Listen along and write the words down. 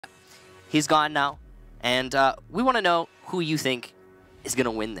He's gone now. And we want to know who you think is going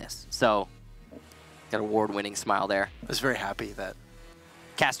to win this. So, got an award-winning smile there. I was very happy that...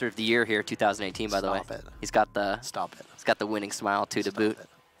 Caster of the Year here, 2018, by the way. Stop it. He's got the... Stop it. He's got the winning smile, too, to boot. It.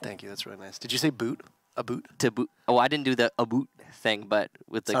 Thank you. That's really nice. Did you say boot? A boot? To boot. Oh, I didn't do the a boot thing, but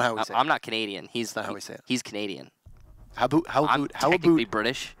with the... That's not how we say it. I'm not Canadian. That's not how we say it. He's Canadian. How boot? How I'm boot? How technically boot?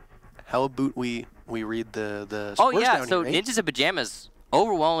 British. How about we read the Oh, scores yeah. down So, here, eh? Ninjas and Pyjamas...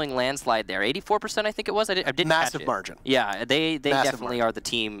 Overwhelming landslide there, 84% I think it was. I didn't Massive catch it. margin. Yeah, they definitely margin. are the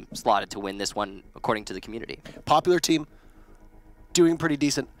team slotted to win this one, according to the community. Popular team, doing pretty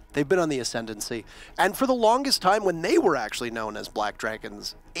decent. They've been on the ascendancy. And for the longest time, when they were actually known as Black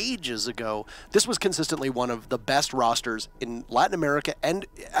Dragons ages ago, this was consistently one of the best rosters in Latin America, and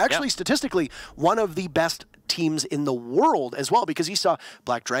actually statistically, one of the best teams in the world as well, because you saw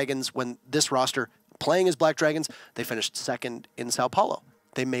Black Dragons when this roster playing as Black Dragons, they finished second in Sao Paulo.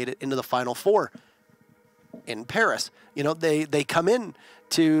 They made it into the Final Four in Paris. You know, they come in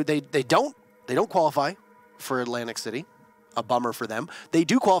to they don't qualify for Atlantic City. A bummer for them. They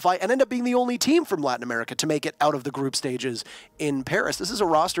do qualify and end up being the only team from Latin America to make it out of the group stages in Paris. This is a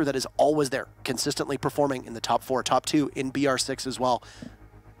roster that is always there, consistently performing in the top 4, top 2 in BR6 as well.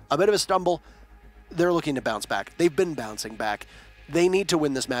 A bit of a stumble. They're looking to bounce back. They've been bouncing back. They need to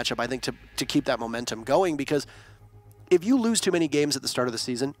win this matchup, I think, to keep that momentum going, because if you lose too many games at the start of the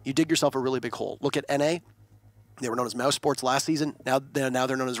season, you dig yourself a really big hole. Look at NA. They were known as Mouse Sports last season. Now they're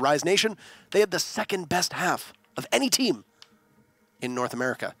known as Rise Nation. They had the second best half of any team in North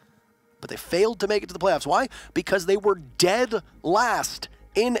America, but they failed to make it to the playoffs. Why? Because they were dead last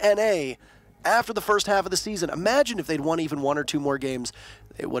in NA after the first half of the season. Imagine if they'd won even 1 or 2 more games,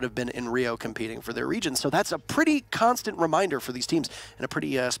 they would have been in Rio competing for their region. So that's a pretty constant reminder for these teams, and a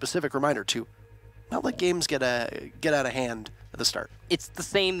pretty specific reminder to not let games get out of hand at the start. It's the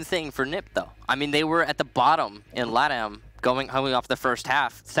same thing for NIP, though. I mean, they were at the bottom in LATAM coming off the first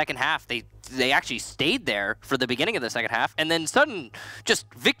half. Second half, they actually stayed there for the beginning of the second half, and then sudden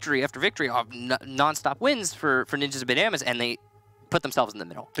just victory after victory of non-stop wins for Ninjas and Pyjamas, and they put themselves in the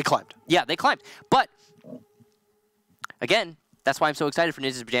middle. They climbed. Yeah, they climbed. But, again, that's why I'm so excited for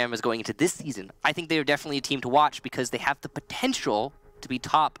Ninjas and Pyjamas going into this season. I think they are definitely a team to watch because they have the potential to be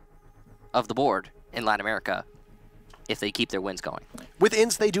top of the board in Latin America if they keep their wins going. With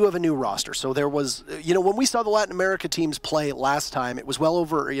INTZ, they do have a new roster. So there was, you know, when we saw the Latin America teams play last time, it was well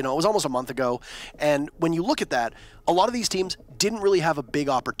over, you know, it was almost a month ago. And when you look at that, a lot of these teams didn't really have a big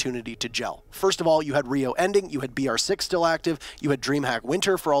opportunity to gel. First of all, you had Rio ending, you had BR6 still active, you had DreamHack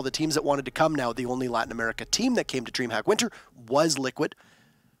Winter for all the teams that wanted to come. Now, the only Latin America team that came to DreamHack Winter was Liquid.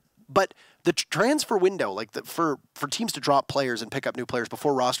 But the transfer window, like for teams to drop players and pick up new players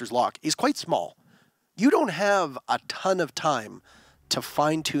before rosters lock, is quite small. You don't have a ton of time to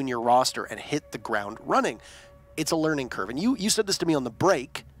fine-tune your roster and hit the ground running. It's a learning curve. And you said this to me on the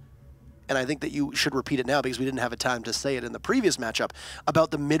break, and I think that you should repeat it now because we didn't have a time to say it in the previous matchup,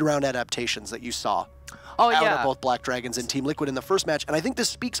 about the mid-round adaptations that you saw out of both Black Dragons and Team Liquid in the first match. And I think this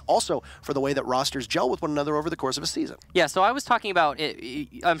speaks also for the way that rosters gel with one another over the course of a season. Yeah, so I was talking about,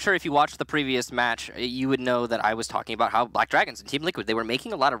 I'm sure if you watched the previous match, you would know that I was talking about how Black Dragons and Team Liquid, they were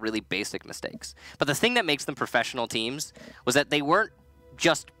making a lot of really basic mistakes. But the thing that makes them professional teams was that they weren't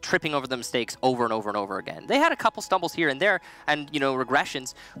just tripping over the mistakes over and over and over again. They had a couple stumbles here and there and, you know,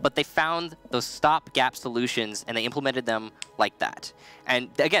 regressions, but they found those stop-gap solutions and they implemented them like that. And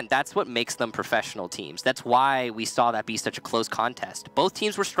again, that's what makes them professional teams. That's why we saw that be such a close contest. Both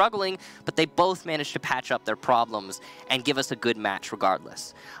teams were struggling, but they both managed to patch up their problems and give us a good match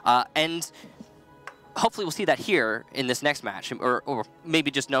regardless. And hopefully we'll see that here in this next match, or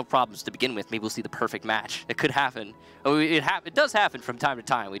maybe just no problems to begin with. Maybe we'll see the perfect match. It could happen. Oh, it does happen from time to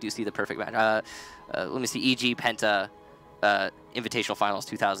time. We do see the perfect match. Let me see, EG Penta Invitational Finals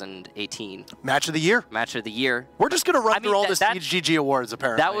 2018. Match of the year. Match of the year. We're just going to run through all the GG awards,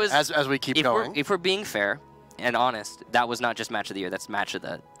 apparently, that was, as we keep going. If we're being fair and honest, that was not just match of the year. That's match of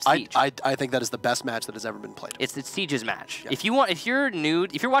the Siege. I think that is the best match that has ever been played. It's Siege's match. Yeah. If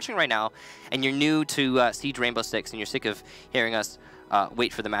you're watching right now and you're new to Siege Rainbow Six and you're sick of hearing us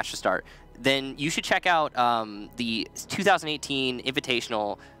wait for the match to start, then you should check out the 2018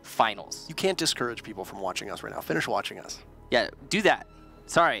 Invitational Finals. You can't discourage people from watching us right now. Finish watching us. Yeah, do that.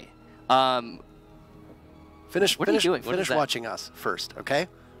 Sorry. Finish Finish watching us first, okay?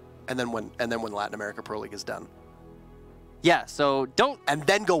 And then when Latin America Pro League is done. Yeah, so don't... And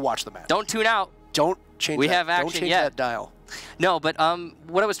then go watch the match. Don't tune out. Don't change we have action don't change yet. that dial. No, but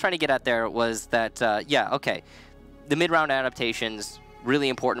what I was trying to get at there was that, yeah, okay, the mid-round adaptations, really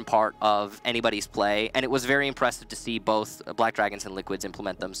important part of anybody's play, and it was very impressive to see both Black Dragons and Liquids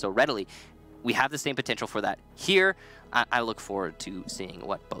implement them so readily. We have the same potential for that here. I look forward to seeing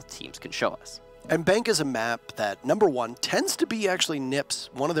what both teams can show us. And Bank is a map that, number one, tends to be actually Nip's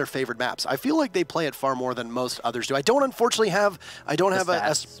one of their favorite maps. I feel like they play it far more than most others do. I don't unfortunately have the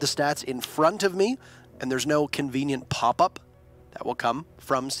stats in front of me, and there's no convenient pop-up that will come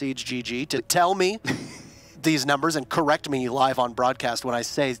from Siege GG to tell me these numbers and correct me live on broadcast when I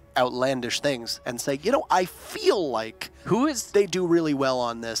say outlandish things and say, you know, I feel like they do really well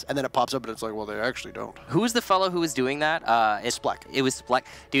on this, and then it pops up and it's like, well, they actually don't. Who was the fellow who was doing that? It's Spleck. It was Spleck.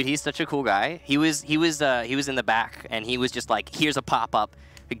 Dude, he's such a cool guy. He was in the back, and he was just like, here's a pop-up,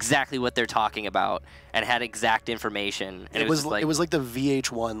 exactly what they're talking about, and had exact information. And it was like the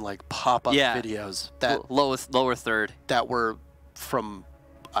VH1 like pop-up videos that lower third that were from,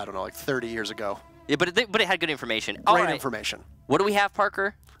 I don't know, like 30 years ago. Yeah, but it had good information. Great information. What do we have,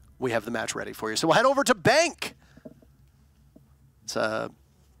 Parker? We have the match ready for you. So we'll head over to Bank. It's a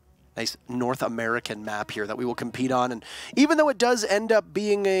nice North American map here that we will compete on, and even though it does end up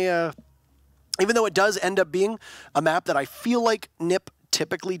being a map that I feel like Nip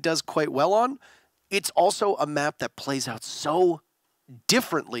typically does quite well on, it's also a map that plays out so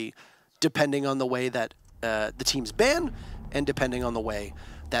differently depending on the way that the teams ban and depending on the way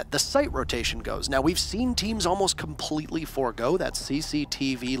that the site rotation goes. Now, we've seen teams almost completely forego that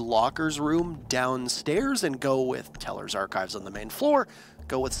CCTV lockers room downstairs and go with Teller's archives on the main floor,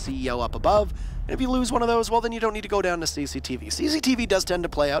 go with CEO up above, and if you lose one of those, well, then you don't need to go down to CCTV. CCTV does tend to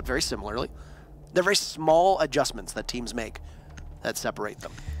play out very similarly. They're very small adjustments that teams make that separate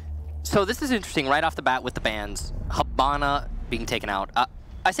them. So this is interesting right off the bat with the bans. Habana being taken out.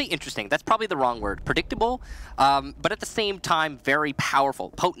 I say interesting. That's probably the wrong word. Predictable, but at the same time, very powerful,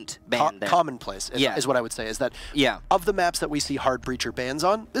 potent ban. Commonplace is what I would say, is that of the maps that we see hard breacher bans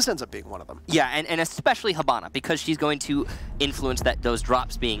on, this ends up being one of them. Yeah, and especially Habana, because she's going to influence those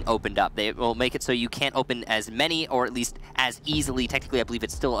drops being opened up. They will make it so you can't open as many, or at least as easily. Technically, I believe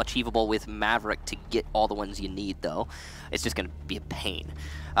it's still achievable with Maverick to get all the ones you need, though. It's just going to be a pain.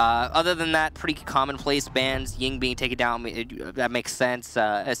 Other than that, pretty commonplace bans. Ying being taken down, that makes sense,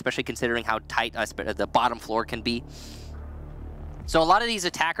 especially considering how tight the bottom floor can be. So a lot of these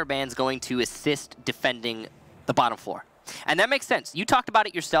attacker bans going to assist defending the bottom floor. And that makes sense. You talked about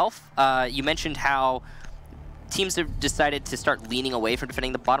it yourself. You mentioned how teams have decided to start leaning away from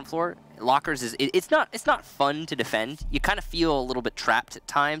defending the bottom floor. Lockers it's not fun to defend. You kind of feel a little bit trapped at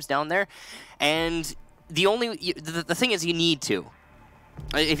times down there. And the thing is, you need to.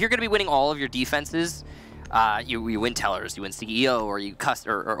 If you're going to be winning all of your defenses, you win Tellers, you win CEO, or you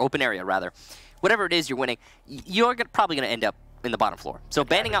or open area rather, whatever it is you're winning, you're probably going to end up in the bottom floor. So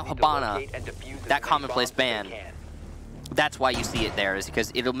banning out Habana, that commonplace ban, that's why you see it there, is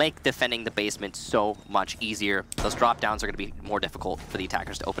because it'll make defending the basement so much easier. Those drop downs are going to be more difficult for the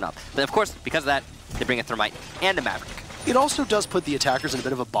attackers to open up. But of course, because of that, they bring a Thermite and a Maverick. It also does put the attackers in a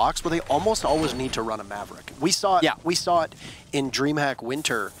bit of a box where they almost always need to run a Maverick. We saw it in DreamHack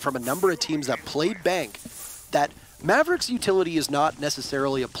Winter from a number of teams that played Bank, that Maverick's utility is not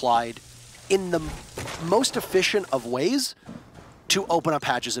necessarily applied in the most efficient of ways to open up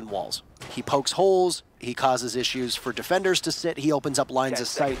hatches and walls. He pokes holes, he causes issues for defenders to sit, he opens up lines of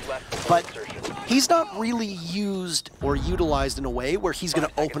sight, but he's not really used or utilized in a way where he's going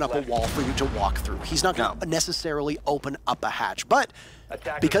to open up a wall for you to walk through. He's not going to necessarily open up a hatch, but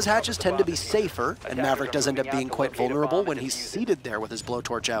because hatches tend to be safer, and Maverick does end up being quite vulnerable when he's seated there with his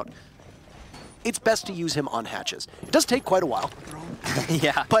blowtorch out, it's best to use him on hatches. It does take quite a while.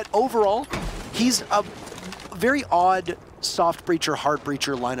 Yeah. But overall, he's a very odd soft breacher, hard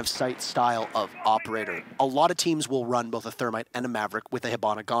breacher line of sight style of operator. A lot of teams will run both a Thermite and a Maverick with a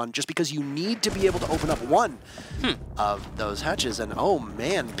Hibana gone just because you need to be able to open up one of those hatches. And oh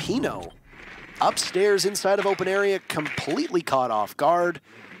man, Pino upstairs inside of open area, completely caught off guard.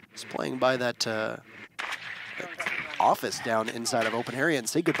 He's playing by that office down inside of open area and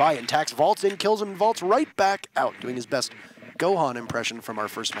say goodbye. And Tax vaults in, kills him, and vaults right back out, doing his best Gohan impression from our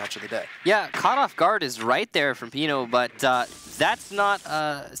first match of the day. Yeah, caught off guard is right there from Pino, but that's not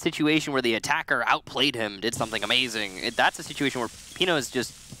a situation where the attacker outplayed him, did something amazing. That's a situation where Pino is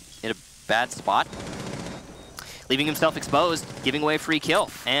just in a bad spot, leaving himself exposed, giving away a free kill.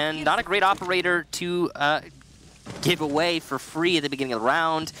 And not a great operator to give away for free at the beginning of the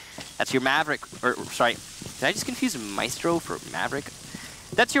round. That's your Maverick, or sorry, did I just confuse Maestro for Maverick?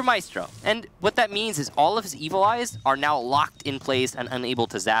 That's your Maestro. And what that means is all of his Evil Eyes are now locked in place and unable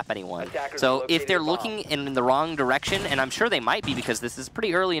to zap anyone. So if they're looking in the wrong direction, and I'm sure they might be because this is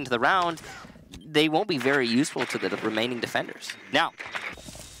pretty early into the round, they won't be very useful to the remaining defenders. Now,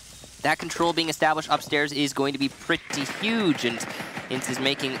 that control being established upstairs is going to be pretty huge, and INTZ is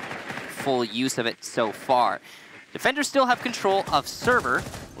making full use of it so far. Defenders still have control of server,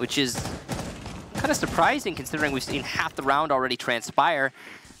 which is kind of surprising considering we've seen half the round already transpire,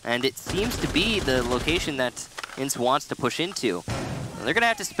 and it seems to be the location that INTZ wants to push into. They're going to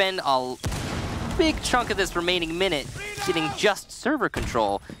have to spend a big chunk of this remaining minute getting just server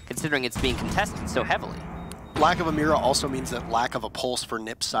control, considering it's being contested so heavily. Lack of a Mira also means that lack of a pulse for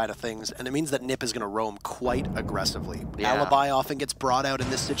NIP's side of things, and it means that NIP is going to roam quite aggressively. Yeah. Alibi often gets brought out in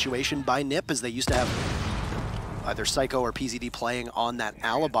this situation by NIP, as they used to have either Psycho or PZD playing on that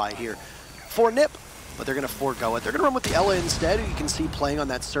Alibi here for NIP, but they're going to forego it. They're going to run with the Ella instead, who you can see playing on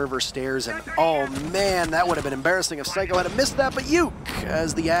that server stairs, and oh man, that would have been embarrassing if Psycho had missed that, but Yuke,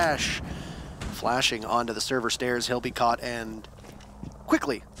 as the Ash flashing onto the server stairs, he'll be caught and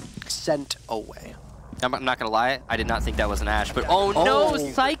quickly sent away. I'm not going to lie, I did not think that was an Ash, but oh no,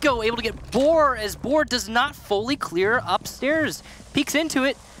 Psycho able to get Boar, as Boar does not fully clear upstairs. Peeks into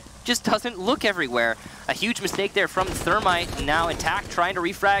it, just doesn't look everywhere. A huge mistake there from Thermite, now Attack trying to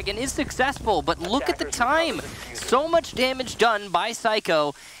refrag and is successful, but look at the time. So much damage done by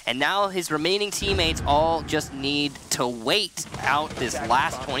Psycho, and now his remaining teammates all just need to wait out this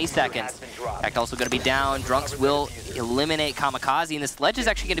last 20 seconds. Attack also going to be down, Drunks will eliminate Kamikaze, and the sledge is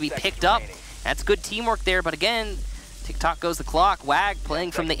actually going to be picked up. That's good teamwork there, but again, tick-tock goes the clock. Wag playing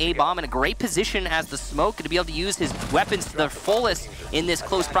from the A-bomb in a great position as the smoke to be able to use his weapons to their fullest in this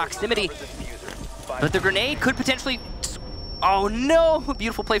close proximity. But the grenade could potentially... Oh no!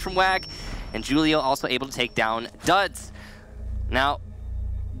 Beautiful play from Wag. And Julio also able to take down Duds. Now,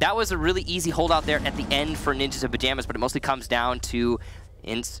 that was a really easy holdout there at the end for Ninjas of Pyjamas, but it mostly comes down to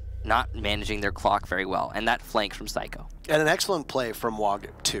INTZ not managing their clock very well, and that flank from Psycho. And an excellent play from WOG,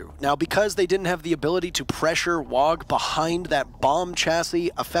 too. Now, because they didn't have the ability to pressure WOG behind that bomb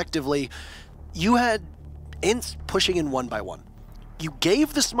chassis effectively, you had INTZ pushing in one by one. You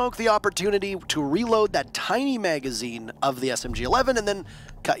gave the smoke the opportunity to reload that tiny magazine of the SMG-11 and then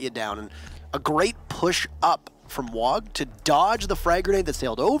cut you down. And a great push up from WOG to dodge the frag grenade that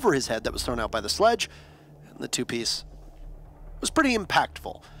sailed over his head that was thrown out by the sledge. And the two-piece was pretty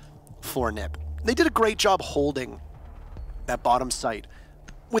impactful for NIP. They did a great job holding that bottom site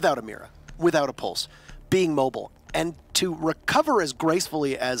without a Mira, without a pulse, being mobile, and to recover as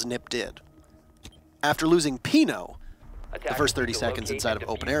gracefully as NIP did. After losing Pino, the first 30 seconds inside of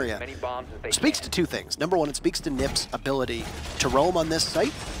open area, speaks to two things. Number one, it speaks to NIP's ability to roam on this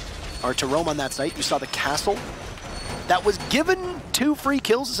site, or to roam on that site. You saw the castle that was given 2 free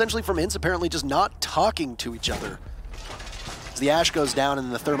kills essentially from INTZ, apparently just not talking to each other. As the Ash goes down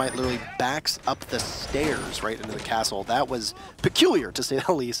and the Thermite literally backs up the stairs right into the castle. That was peculiar, to say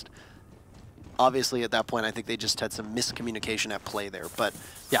the least. Obviously, at that point, I think they just had some miscommunication at play there. But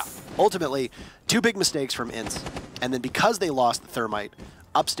yeah, ultimately, 2 big mistakes from INTZ. And then because they lost the Thermite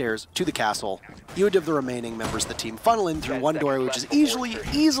upstairs to the castle, you would have the remaining members of the team funnel in through one door, which is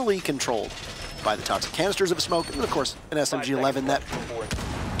easily controlled by the toxic canisters of smoke. And then, of course, an SMG-11 that,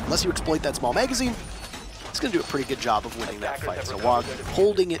 unless you exploit that small magazine, it's going to do a pretty good job of winning that fight. So WOG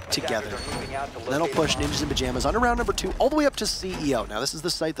holding it together. And that'll push Ninjas in Pyjamas on to round number 2, all the way up to CEO. Now, this is the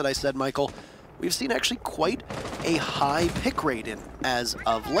site that I said, Michael, we've seen actually quite a high pick rate in as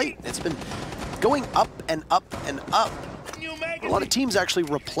of late. It's been going up and up and up. A lot of teams actually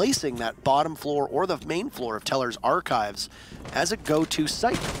replacing that bottom floor or the main floor of Teller's archives as a go-to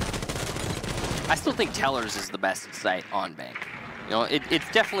site. I still think Teller's is the best site on Bank. You know, it's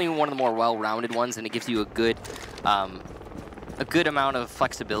definitely one of the more well-rounded ones, and it gives you a good amount of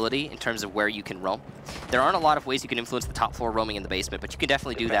flexibility in terms of where you can roam. There aren't a lot of ways you can influence the top floor roaming in the basement, but you can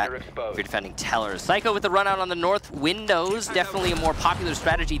definitely do that if you're defending Teller's. Psycho with the run out on the north windows, definitely a more popular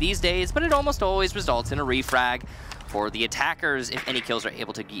strategy these days, but it almost always results in a refrag for the attackers if any kills are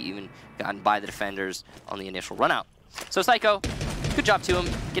able to get even gotten by the defenders on the initial run out. So Psycho, good job to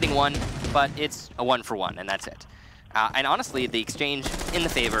him, getting 1, but it's a 1-for-1, and that's it. And honestly, the exchange in the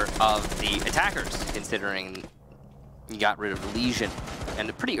favor of the attackers, considering you got rid of Legion,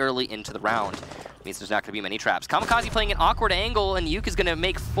 and pretty early into the round. Means there's not going to be many traps. Kamikaze playing an awkward angle, and Yuke is going to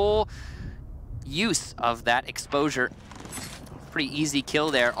make full use of that exposure. Pretty easy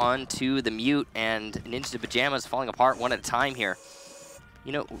kill there onto the Mute, and Ninjas in Pyjamas falling apart one at a time here.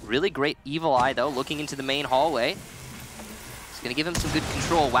 You know, really great Evil Eye, though, looking into the main hallway. It's going to give him some good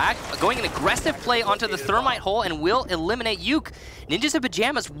control. Wag going an aggressive play onto the Thermite hole and will eliminate Yuke. Ninjas in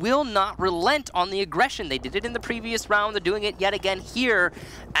Pyjamas will not relent on the aggression. They did it in the previous round. They're doing it yet again here,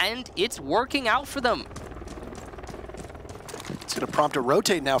 and it's working out for them. It's going to prompt a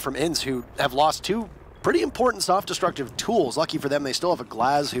rotate now from INTZ, who have lost two pretty important soft destructive tools. Lucky for them, they still have a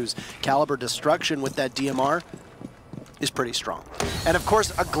Glaz whose caliber destruction with that DMR is pretty strong. And of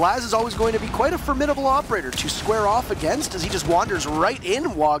course, a Glaz is always going to be quite a formidable operator to square off against as he just wanders right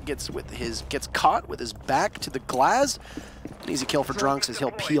in. Wog gets caught with his back to the Glaz. An easy kill for Drunks as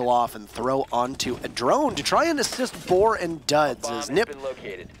he'll peel off and throw onto a drone to try and assist Boar and Duds as Nip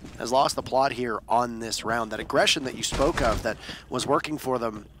has lost the plot here on this round. That aggression that you spoke of that was working for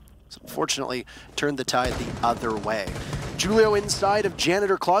them unfortunately turned the tide the other way. Julio inside of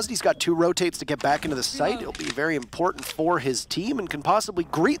Janitor Closet. He's got 2 rotates to get back into the site. It'll be very important for his team and can possibly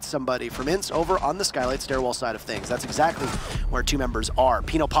greet somebody from INTZ over on the Skylight stairwell side of things. That's exactly where 2 members are.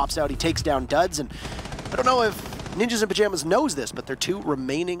 Pino pops out, he takes down Duds, and I don't know if Ninjas in Pyjamas knows this, but their 2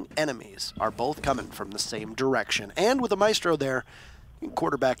 remaining enemies are both coming from the same direction. And with a Maestro there, you can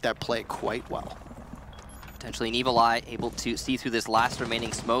quarterback that play quite well. Potentially an Evil Eye able to see through this last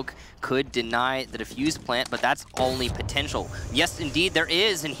remaining smoke, could deny the defuse plant, but that's only potential. Yes, indeed, there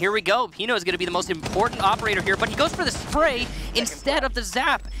is, and here we go. Pino is going to be the most important operator here, but he goes for the spray instead of the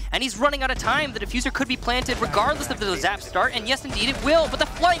zap, and he's running out of time. The diffuser could be planted regardless of the zap start, and yes, indeed, it will, but the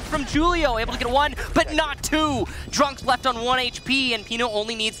flight from Julio, able to get 1, but not 2. Drunks left on 1 HP, and Pino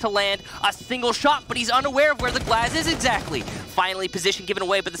only needs to land a single shot, but he's unaware of where the Glaz is exactly. Finally, position given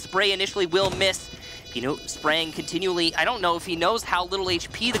away, but the spray initially will miss. Pino spraying continually. I don't know if he knows how little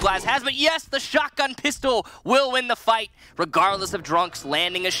HP the Glaz has, but yes, the shotgun pistol will win the fight, regardless of Drunks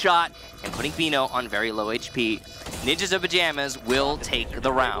landing a shot and putting Pino on very low HP. Ninjas of Pyjamas will take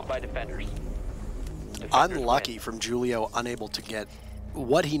the round. Unlucky from Julio, unable to get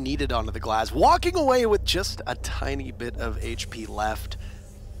what he needed onto the Glaz, walking away with just a tiny bit of HP left.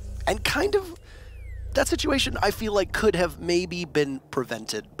 And kind of that situation, I feel like, could have maybe been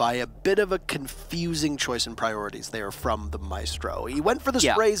prevented by a bit of a confusing choice in priorities there from the Maestro. He went for the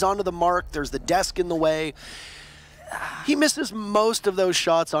sprays onto the mark. There's the desk in the way. He misses most of those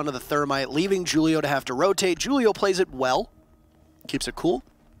shots onto the thermite, leaving Julio to have to rotate. Julio plays it well, keeps it cool,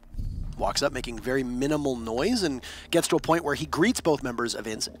 walks up making very minimal noise, and gets to a point where he greets both members of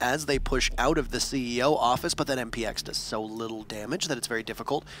INTZ as they push out of the CEO office, but then MPX does so little damage that it's very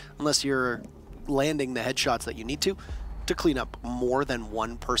difficult, unless you're landing the headshots that you need to clean up more than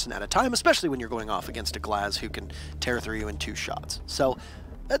one person at a time, especially when you're going off against a Glaz who can tear through you in 2 shots. So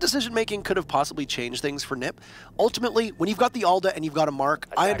that decision-making could have possibly changed things for Nip. Ultimately, when you've got the Alda and you've got a mark,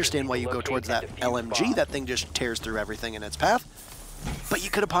 I understand why you go towards that LMG. That thing just tears through everything in its path. But you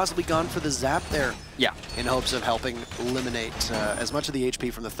could have possibly gone for the zap there, in hopes of helping eliminate as much of the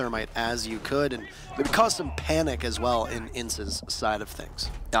HP from the thermite as you could, and maybe cause some panic as well in INTZ's side of things.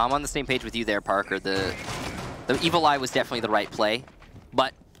 No, I'm on the same page with you there, Parker. The Evil Eye was definitely the right play,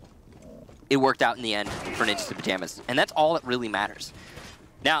 but it worked out in the end for Ninjas in Pyjamas, and that's all that really matters.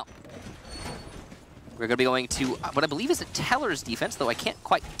 Now, we're going to be going to what I believe is a Teller's defense, though I can't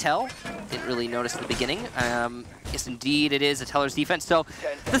quite tell. Didn't really notice at the beginning. Yes, indeed, it is a Teller's defense. So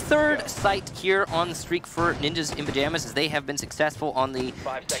the 3rd site here on the streak for Ninjas in Pyjamas is they have been successful on the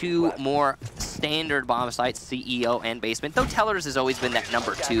 2 more standard bomb sites, CEO and basement, though Teller's has always been that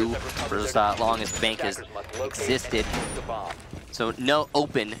number 2 for as long as Bank has existed. So no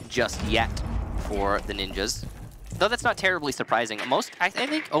open just yet for the Ninjas. Though that's not terribly surprising. I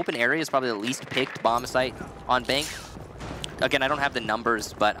think open area is probably the least picked bomb site on Bank. Again, I don't have the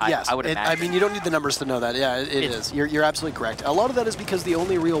numbers, but I would imagine. I mean, you don't need the numbers to know that. Yeah, it is. You're absolutely correct. A lot of that is because the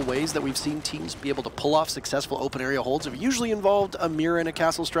only real ways that we've seen teams be able to pull off successful open area holds have usually involved a Mira and a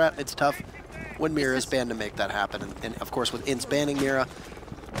Castle Strat. It's tough when Mira is banned to make that happen. And of course, with INTZ banning Mira,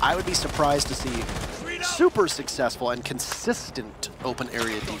 I would be surprised to see super successful and consistent open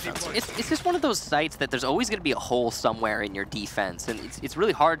area defense. It's just one of those sites that there's always going to be a hole somewhere in your defense, and it's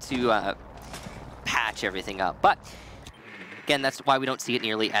really hard to patch everything up. But again, that's why we don't see it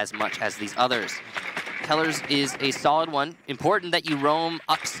nearly as much as these others. Tellers is a solid one. Important that you roam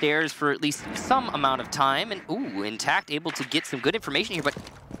upstairs for at least some amount of time. And ooh, Intact able to get some good information here, but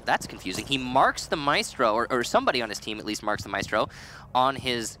that's confusing. He marks the Maestro, or somebody on his team at least marks the Maestro on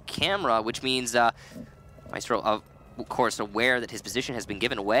his camera, which means Maestro, of course, aware that his position has been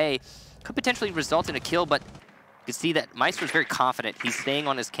given away, could potentially result in a kill, but you can see that Maestro is very confident. He's staying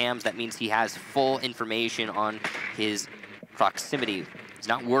on his cams. That means he has full information on his proximity. He's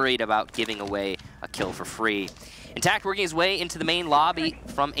not worried about giving away a kill for free. Intact working his way into the main lobby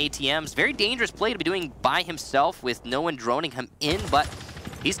from ATMs. Very dangerous play to be doing by himself with no one droning him in, but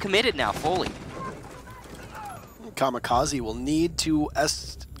he's committed now fully. Kamikaze will need to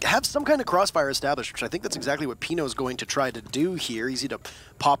have some kind of crossfire established, which I think that's exactly what Pino's going to try to do here. Easy to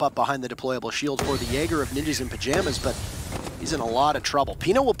pop up behind the deployable shield for the Jaeger of Ninjas in Pyjamas, but he's in a lot of trouble.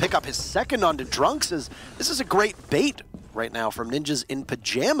 Pino will pick up his second onto Drunks, as this is a great bait right now from Ninjas in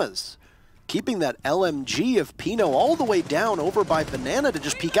Pyjamas. Keeping that LMG of Pino all the way down over by Banana to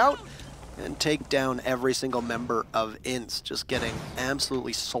just peek out and take down every single member of INTZ. Just getting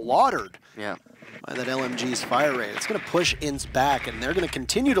absolutely slaughtered by that LMG's fire rate. It's going to push INTZ back, and they're going to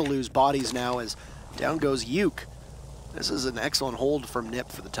continue to lose bodies now as down goes Yuke. This is an excellent hold from Nip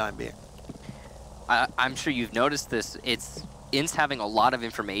for the time being. I'm sure you've noticed this. It's INTZ having a lot of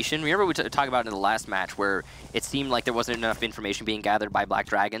information. Remember we talked about it in the last match where it seemed like there wasn't enough information being gathered by Black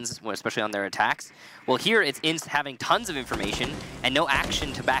Dragons, especially on their attacks. Well, here it's INTZ having tons of information and no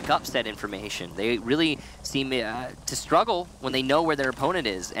action to back up said information. They really seem to struggle when they know where their opponent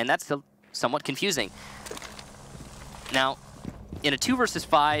is, and that's somewhat confusing. Now, in a 2 versus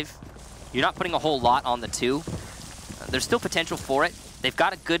 5, you're not putting a whole lot on the 2. There's still potential for it. They've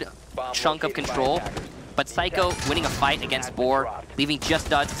got a good chunk of control, but Psycho winning a fight against Boar, leaving just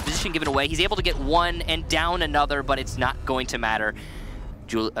Duds, his position given away. He's able to get one and down another, but it's not going to matter.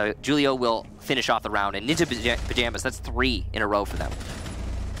 Julio will finish off the round, and Ninja Pyjamas, that's 3 in a row for them.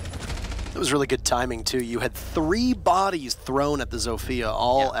 It was really good timing, too. You had 3 bodies thrown at the Zofia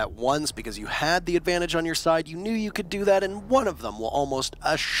all at once because you had the advantage on your side. You knew you could do that, and one of them will almost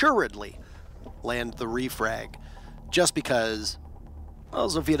assuredly land the refrag just because, well,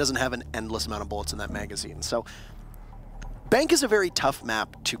 Zofia doesn't have an endless amount of bullets in that magazine. So Bank is a very tough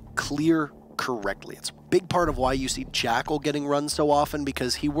map to clear correctly. It's a big part of why you see Jackal getting run so often,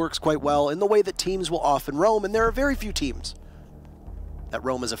 because he works quite well in the way that teams will often roam, and there are very few teams that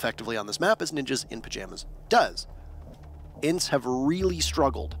roam as effectively on this map as Ninjas in Pyjamas does. INTZ have really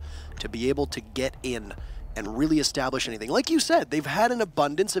struggled to be able to get in and really establish anything. Like you said, they've had an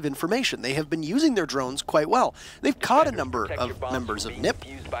abundance of information. They have been using their drones quite well. They've caught a number of members of NIP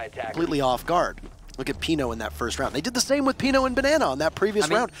completely off guard. Look at Pino in that first round. They did the same with Pino and Banana on that previous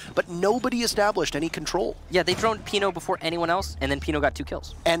round, but nobody established any control. Yeah, they droned Pino before anyone else, and then Pino got 2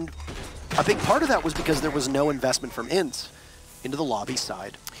 kills. And a big part of that was because there was no investment from INTZ into the lobby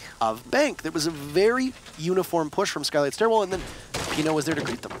side of Bank. There was a very uniform push from Skylight Stairwell, and then Pino was there to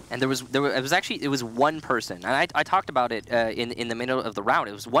greet them. And it was one person, and I talked about it in the middle of the round.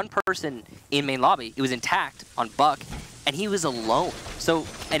 It was one person in main lobby. It was intact on Buck, and he was alone. So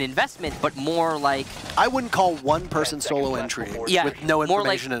an investment, but more like, I wouldn't call one person solo entry with no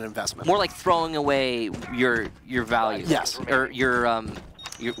information and investment. More like throwing away your value. Yes. Or your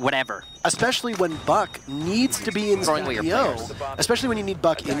whatever. Especially when Buck needs to be in CEO. Especially when you need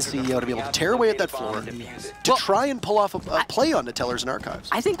Buck in CEO to be able to tear away at that floor, to try and pull off a play onto Tellers and Archives.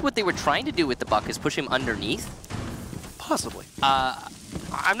 I think what they were trying to do with the Buck is push him underneath. Possibly.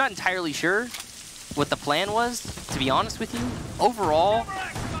 I'm not entirely sure what the plan was, to be honest with you. Overall,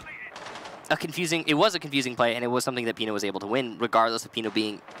 it was a confusing play, and it was something that Pino was able to win, regardless of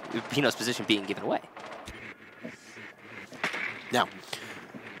Pino's position being given away. Now,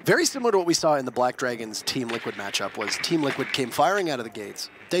 very similar to what we saw in the Black Dragons Team Liquid matchup was Team Liquid came firing out of the gates.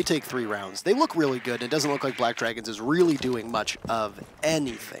 They take 3 rounds. They look really good, and it doesn't look like Black Dragons is really doing much of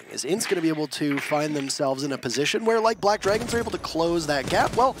anything. Is INTZ going to be able to find themselves in a position where, like Black Dragons, are able to close that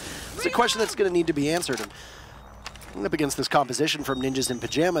gap? Well, it's a question that's going to need to be answered. And up against this composition from Ninjas in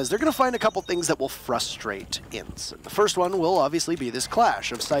Pyjamas, they're going to find a couple things that will frustrate INTZ. The first one will obviously be this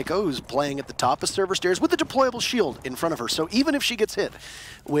clash of Psycho, who's playing at the top of server stairs with a deployable shield in front of her. So even if she gets hit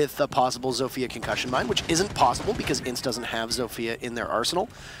with a possible Zofia concussion mine, which isn't possible because INTZ doesn't have Zofia in their arsenal,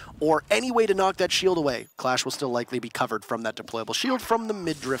 or any way to knock that shield away, Clash will still likely be covered from that deployable shield from the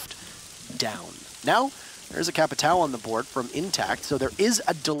mid-drift down. Now, there's a Capitao on the board from Intact, so there is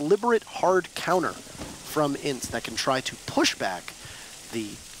a deliberate hard counter from INTZ that can try to push back the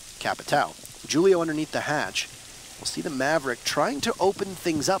Capitao. Julio underneath the hatch. We'll see the Maverick trying to open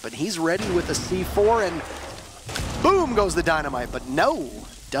things up, and he's ready with a C4, and boom goes the dynamite, but no.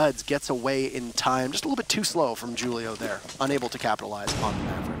 Duds gets away in time. Just a little bit too slow from Julio there, unable to capitalize on the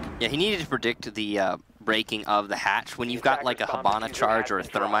Maverick. Yeah, he needed to predict the breaking of the hatch. When you've got like a Habana charge or a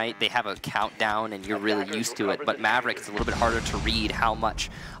Thermite, they have a countdown and you're really used to it. But Maverick, it's a little bit harder to read how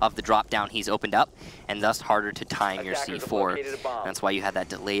much of the drop down he's opened up, and thus harder to time your C4. That's why you had that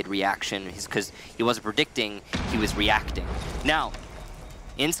delayed reaction, because he wasn't predicting, he was reacting. Now,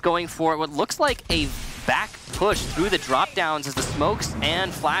 INTZ going for what looks like a back push through the drop downs as the smokes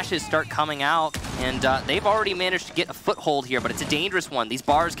and flashes start coming out, and they've already managed to get a foothold here, but it's a dangerous one. These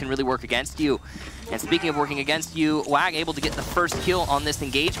bars can really work against you. And speaking of working against you, WAG able to get the first kill on this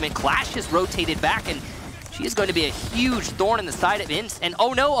engagement. Clash has rotated back, and She is going to be a huge thorn in the side of INTZ. And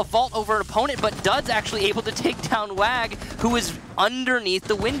oh no, a vault over an opponent, but Dud's actually able to take down Wag, who is underneath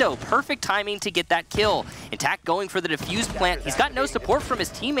the window. Perfect timing to get that kill. Intact going for the defuse plant. He's got no support from his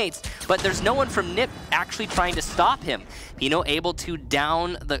teammates, but there's no one from NIP actually trying to stop him. Pino able to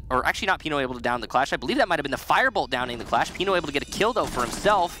down the, or actually not Pino able to down the Clash. I believe that might have been the Firebolt downing the Clash. Pino able to get a kill though for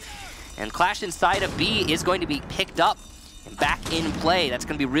himself. And Clash inside of B is going to be picked up and back in play. That's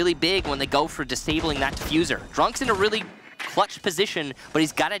going to be really big when they go for disabling that diffuser. Drunk's in a really clutch position, but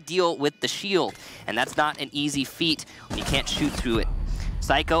he's got to deal with the shield, and that's not an easy feat when you can't shoot through it.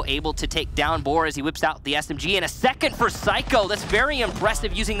 Psycho able to take down Boar as he whips out the SMG, and a second for Psycho. That's very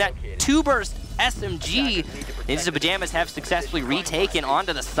impressive using that 2-burst SMG. INTZ Pyjamas have successfully retaken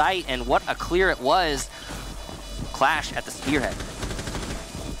onto the site, and what a clear it was. Clash at the spearhead.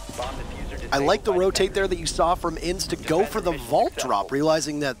 I like the rotate there that you saw from INTZ to go for the vault drop,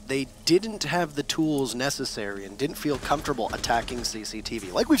 realizing that they didn't have the tools necessary and didn't feel comfortable attacking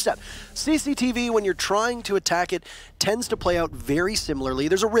CCTV. Like we've said, CCTV, when you're trying to attack it, tends to play out very similarly.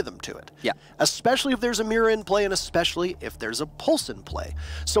 There's a rhythm to it. Yeah. Especially if there's a mirror in play and especially if there's a pulse in play.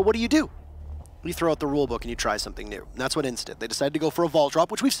 So what do? You throw out the rulebook and you try something new. And that's what INTZ did. They decided to go for a vault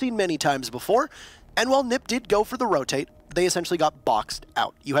drop, which we've seen many times before. And while NIP did go for the rotate, they essentially got boxed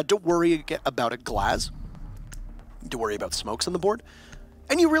out. You had to worry about a glass, to worry about smokes on the board,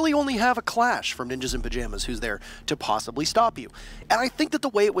 and you really only have a Clash from Ninjas in Pyjamas who's there to possibly stop you. And I think that the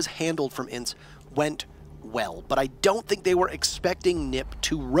way it was handled from INTZ went well, but I don't think they were expecting NIP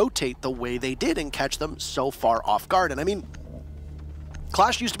to rotate the way they did and catch them so far off guard. And I mean,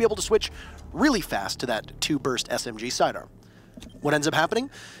 Clash used to be able to switch really fast to that 2-burst SMG sidearm. What ends up happening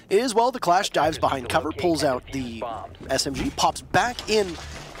is, well, the Clash dives behind cover, pulls out the SMG, pops back in,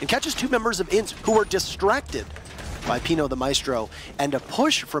 and catches 2 members of INTZ who were distracted by Pino the Maestro, and a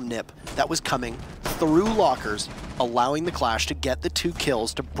push from NIP that was coming through lockers, allowing the Clash to get the 2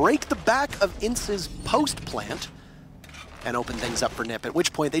 kills to break the back of INTZ's post plant and open things up for NIP, at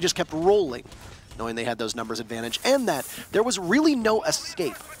which point they just kept rolling, knowing they had those numbers advantage, and that there was really no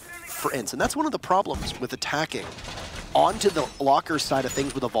escape for INTZ. And that's one of the problems with attacking onto the locker side of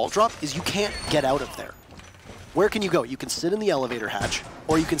things with a vault drop, is you can't get out of there. Where can you go? You can sit in the elevator hatch,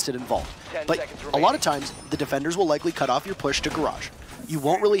 or you can sit in vault. But a lot of times, the defenders will likely cut off your push to garage. You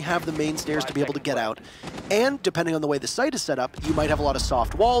won't really have the main stairs to be able to get out, and depending on the way the site is set up, you might have a lot of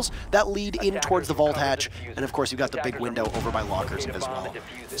soft walls that lead in towards the vault hatch, and of course you've got the big window over by lockers as well.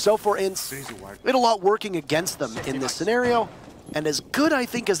 So for INTZ, we had a lot working against them in this scenario, and as good I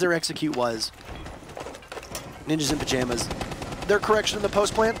think as their execute was, Ninjas in Pyjamas, their correction in the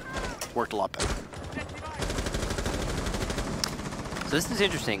post plant worked a lot better. So this is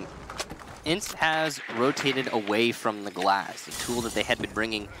interesting. INTZ has rotated away from the glass, a tool that they had been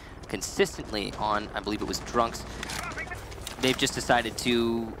bringing consistently on, I believe it was Drunks. They've just decided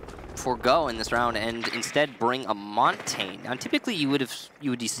to forego in this round and instead bring a Montaigne. Now typically you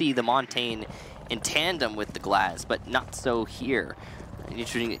would see the Montaigne in tandem with the glass, but not so here. An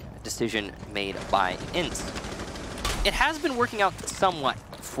interesting decision made by INTZ. It has been working out somewhat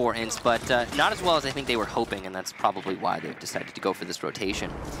for INTZ, but not as well as I think they were hoping, and that's probably why they've decided to go for this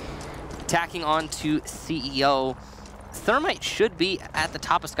rotation. Attacking on to CEO. Thermite should be at the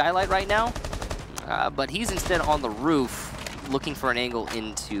top of Skylight right now, but he's instead on the roof looking for an angle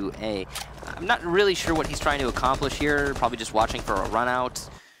into A. I'm not really sure what he's trying to accomplish here, probably just watching for a run out.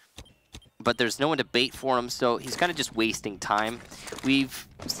 But there's no one to bait for him, so he's kind of just wasting time. We've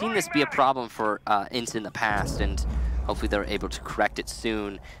seen this be a problem for INTZ in the past, and hopefully they're able to correct it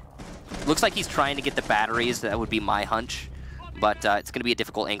soon. Looks like he's trying to get the batteries. That would be my hunch, but it's going to be a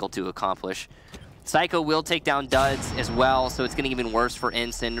difficult angle to accomplish. Psycho will take down Duds as well, so it's getting even worse for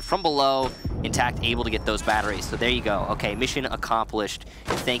INTZ. And from below, Intact able to get those batteries. So there you go. Okay, mission accomplished.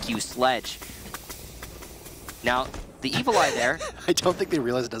 Thank you, Sledge. Now, the Evil Eye there. I don't think they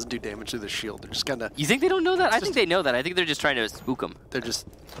realize it doesn't do damage to the shield. They're just kind of... You think they don't know that? I think they know that. I think they're just trying to spook him. They're just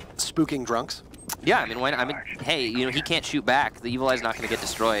spooking Drunks? Yeah, I mean, hey, you know, he can't shoot back. The Evil Eye's not going to get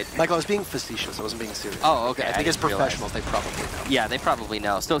destroyed. Michael, I was being facetious. I wasn't being serious. Oh, okay. I think as professionals, they probably know. Yeah, they probably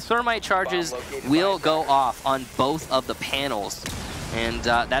know. So Thermite charges will go off on both of the panels. And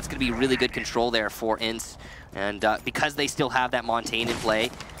that's going to be really good control there for INTZ. And because they still have that Montaigne in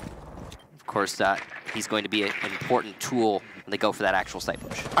play, of course, he's going to be an important tool when they go for that actual site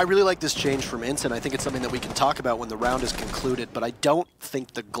push. I really like this change from INTZ, and I think it's something that we can talk about when the round is concluded, but I don't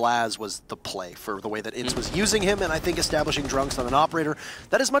think the Glaz was the play for the way that INTZ was using him, and I think establishing Drunks on an operator,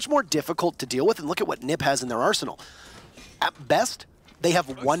 that is much more difficult to deal with, and look at what NIP has in their arsenal. At best, They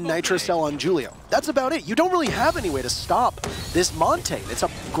have one Nitro Cell on Julio. That's about it. You don't really have any way to stop this Montaigne. It's a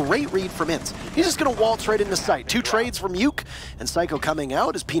great read from INTZ. He's just going to waltz right into sight. 2 trades from Uke, and Psycho coming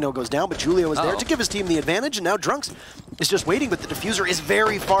out as Pino goes down, but Julio is there to give his team the advantage, and now Drunks is just waiting, but the diffuser is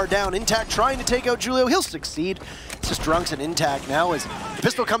very far down. Intact trying to take out Julio. He'll succeed. It's just Drunks and Intact now as the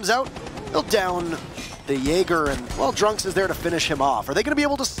pistol comes out. He'll down the Jaeger, and, well, Drunks is there to finish him off. Are they going to be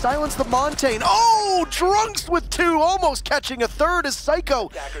able to silence the Montaigne? Oh, Drunks with 2, almost catching a third as Psycho.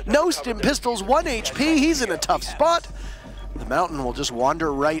 Nost him, pistols 1 HP. He's in a tough spot. The Mountain will just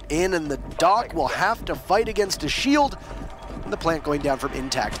wander right in, and the Doc will have to fight against a shield. And the plant going down from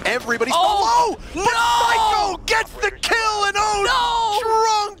Intact. Everybody's below, but Psycho gets the kill, and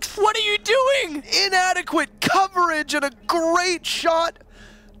Drunks! What are you doing? Inadequate coverage and a great shot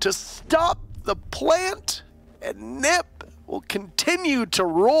to stop the plant, and Nip will continue to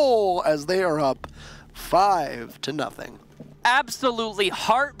roll as they are up 5-0. Absolutely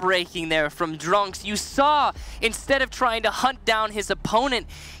heartbreaking there from Drunks. You saw, instead of trying to hunt down his opponent,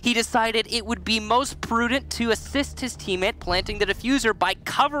 he decided it would be most prudent to assist his teammate planting the diffuser by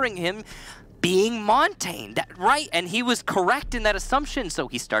covering him being Montaigne. Right, and he was correct in that assumption, so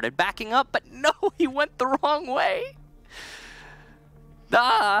he started backing up, but no, he went the wrong way.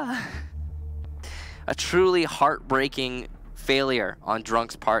 A truly heartbreaking failure on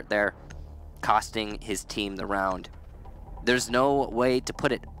Drunk's part there, costing his team the round. There's no way to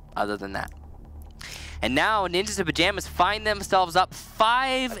put it other than that. And now Ninjas and Pyjamas find themselves up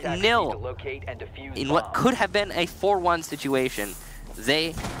 5-0 in what could have been a 4-1 situation.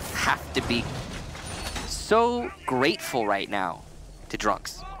 They have to be so grateful right now to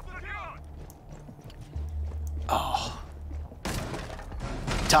Drunks. Oh.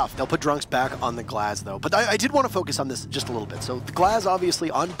 Tough. They'll put Drunks back on the Glaz, though. But I did want to focus on this just a little bit. So the Glaz,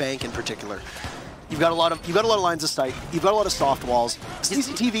 obviously, on Bank in particular, you've got a lot of lines of sight. You've got a lot of soft walls.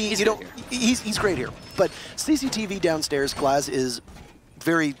 CCTV, he's great here. But CCTV downstairs, Glaz is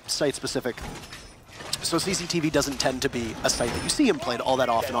very site specific. So CCTV doesn't tend to be a site that you see him played all that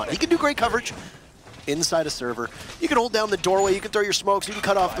often on. He can do great coverage inside a server. You can hold down the doorway, you can throw your smokes, you can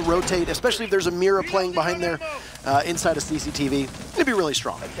cut off the rotate, especially if there's a mirror playing behind there inside a CCTV. It'd be really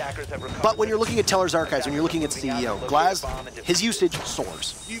strong. But when you're looking at Teller's Archives, when you're looking at CEO, Glaz, his usage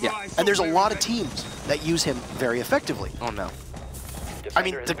soars. Yeah. And there's a lot of teams that use him very effectively. Oh no. I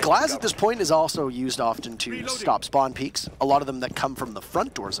mean, the Glaz at this point is also used often to stop spawn peeks. A lot of them that come from the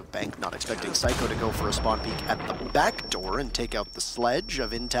front doors of Bank, not expecting Psycho to go for a spawn peek at the back door and take out the sledge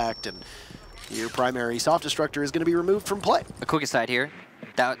of Intact, and your primary soft destructor is going to be removed from play. A quick aside here,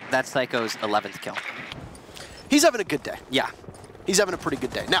 that's Psycho's 11th kill. He's having a good day. Yeah. He's having a pretty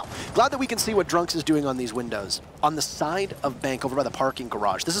good day. Now, glad that we can see what Drunks is doing on these windows. On the side of Bank, over by the parking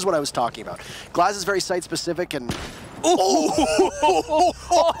garage, this is what I was talking about. Glaz is very site-specific and... Oh!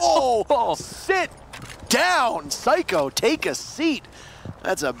 Sit down, Psycho. Take a seat.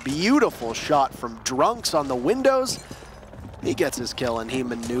 That's a beautiful shot from Drunks on the windows. He gets his kill and he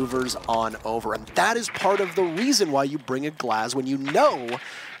maneuvers on over. And that is part of the reason why you bring a Glaz when you know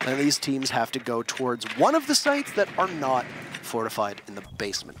that these teams have to go towards one of the sites that are not fortified in the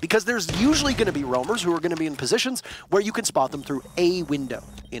basement. Because there's usually going to be roamers who are going to be in positions where you can spot them through a window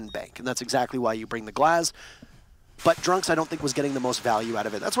in Bank. And that's exactly why you bring the Glaz. But Drunks, I don't think, was getting the most value out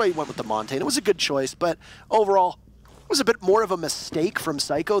of it. That's why he went with the Montaigne. It was a good choice, but overall, it was a bit more of a mistake from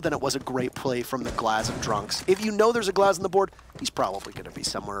Psycho than it was a great play from the Glaz and Drunks. If you know there's a Glaz on the board, he's probably going to be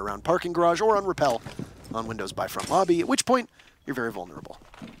somewhere around parking garage or on Rappel on Windows by front lobby, at which point you're very vulnerable.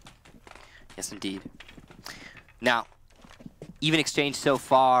 Yes, indeed. Now, even exchange so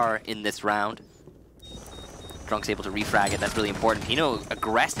far in this round. Drunks able to refrag it, that's really important. Pino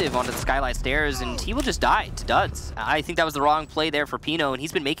aggressive onto the skylight stairs, and he will just die to duds. I think that was the wrong play there for Pino, and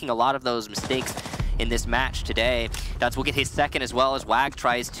he's been making a lot of those mistakes in this match today. Duds will get his second as well as Wag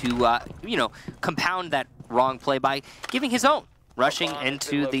tries to, compound that wrong play by giving his own. Rushing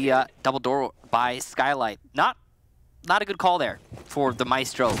into the double door by Skylight. Not a good call there for the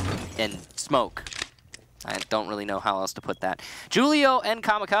Maestro and Smoke. I don't really know how else to put that. Julio and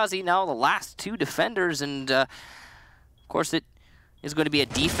Kamikaze, now the last two defenders, and of course it is going to be a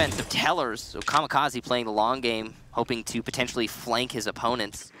defense of Tellers. So Kamikaze playing the long game, hoping to potentially flank his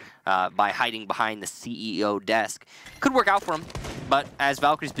opponents by hiding behind the CEO desk. Could work out for him, but as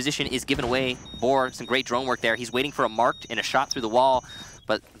Valkyrie's position is given away, Boar, some great drone work there. He's waiting for a marked and a shot through the wall,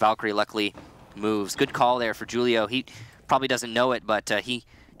 but Valkyrie luckily moves. Good call there for Julio. He probably doesn't know it, but he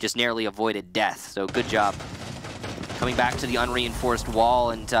just narrowly avoided death, so good job. Coming back to the unreinforced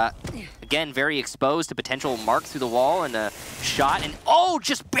wall, and again, very exposed to potential mark through the wall, and a shot, and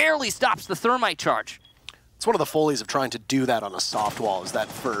just barely stops the thermite charge. It's one of the follies of trying to do that on a soft wall, is that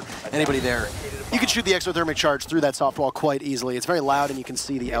for anybody there, you can shoot the exothermic charge through that soft wall quite easily. It's very loud and you can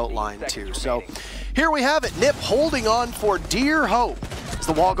see the outline too. So here we have it, Nip holding on for dear hope. As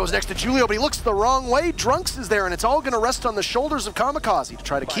the wall goes next to Julio, but he looks the wrong way. Drunks is there, and it's all going to rest on the shoulders of Kamikaze to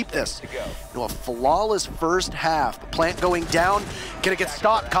try to keep this into a flawless first half. The plant going down, going to get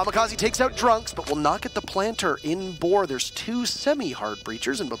stopped. Kamikaze takes out Drunks, but will not get the planter in bore. There's two semi-hard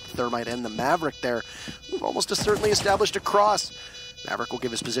breachers in both the Thermite and the Maverick there. We've almost certainly established a cross. Maverick will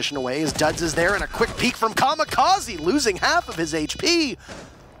give his position away as Duds is there, and a quick peek from Kamikaze, losing half of his HP,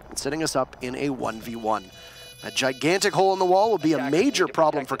 and setting us up in a 1v1. A gigantic hole in the wall will be a major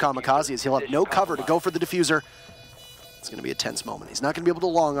problem for Kamikaze as he'll have no cover to go for the diffuser. It's going to be a tense moment. He's not going to be able to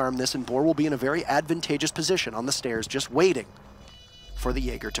long arm this, and Boar will be in a very advantageous position on the stairs, just waiting for the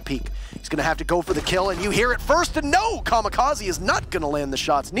Jaeger to peek. He's going to have to go for the kill, and you hear it first, and no! Kamikaze is not going to land the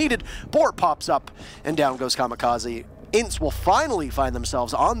shots needed. Boar pops up, and down goes Kamikaze. INTZ will finally find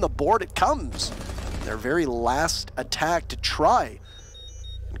themselves on the board. It comes. Their very last attack to try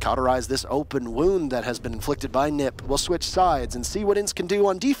and cauterize this open wound that has been inflicted by Nip. We'll switch sides and see what INTZ can do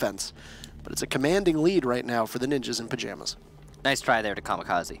on defense. But it's a commanding lead right now for the Ninjas in Pyjamas. Nice try there to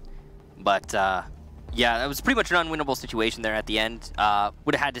Kamikaze. But, yeah, it was pretty much an unwinnable situation there at the end.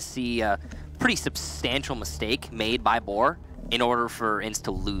 Would have had to see a pretty substantial mistake made by Boar in order for INTZ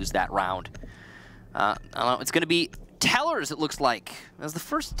to lose that round. I don't know, it's going to be Tellers, it looks like, as the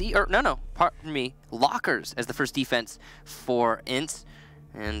first pardon me, Lockers as the first defense for INTZ.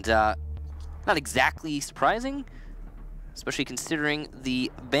 And not exactly surprising, especially considering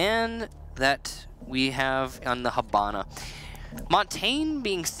the ban that we have on the Habana. Montaigne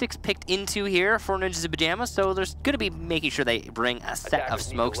being 6-picked into here for Ninjas in Pyjamas, so there's going to be making sure they bring a set of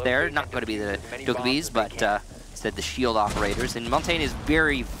smokes there. Not going to be the Dokkaebis, but instead the shield operators. And Montaigne is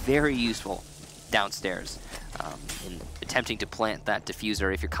very, very useful downstairs in attempting to plant that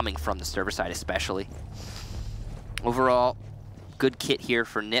diffuser if you're coming from the server side especially. Overall, good kit here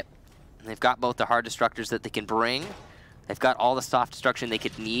for Nip. They've got both the hard destructors that they can bring. They've got all the soft destruction they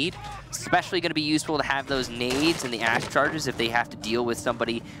could need. Especially going to be useful to have those nades and the ash charges if they have to deal with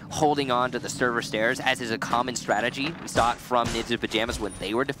somebody holding on to the server stairs, as is a common strategy. We saw it from Ninja Pyjamas when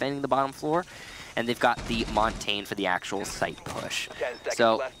they were defending the bottom floor. And they've got the Montaigne for the actual site push.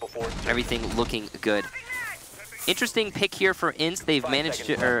 So everything looking good. Interesting pick here for INTZ. They've managed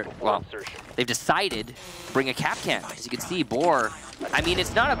to, they've decided to bring a Kapkan. As you can see, Boar, I mean,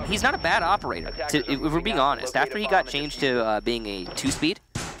 he's not a bad operator, if we're being honest. After he got changed to being a 2-speed,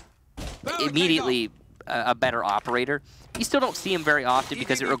 immediately a better operator. You still don't see him very often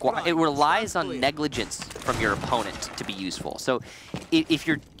because it relies on negligence from your opponent to be useful. So if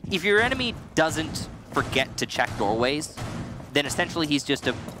your enemy doesn't forget to check doorways, then essentially he's just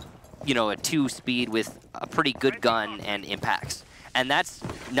a 2-speed with a pretty good gun and impacts. And that's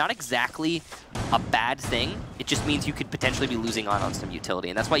not exactly a bad thing. It just means you could potentially be losing on some utility.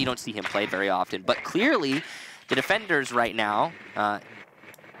 And that's why you don't see him played very often. But clearly, the defenders right now,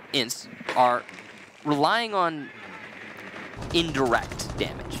 INTZ, are relying on indirect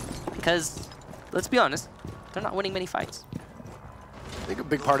damage. Because, let's be honest, they're not winning many fights. I think a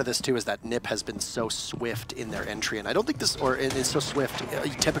big part of this too is that Nip has been so swift in their entry, and I don't think this, or is so swift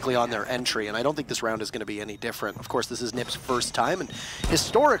typically on their entry, and I don't think this round is going to be any different. Of course, this is Nip's first time, and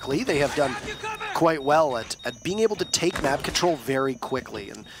historically they have done quite well at being able to take map control very quickly.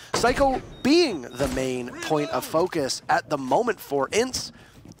 And Psycho being the main point of focus at the moment for INTZ,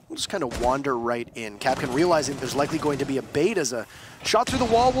 we'll just kind of wander right in. Kapkan realizing there's likely going to be a bait as a shot through the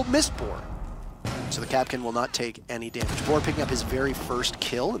wall will miss Boar. So the Kapkan will not take any damage. Boar picking up his very first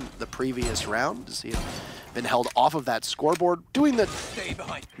kill in the previous round to see him been held off of that scoreboard, doing the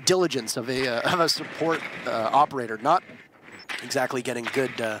diligence of a support operator, not exactly getting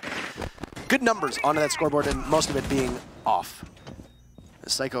good numbers onto that scoreboard, and most of it being off.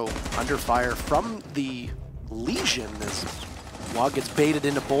 Psycho under fire from the Legion as Wog gets baited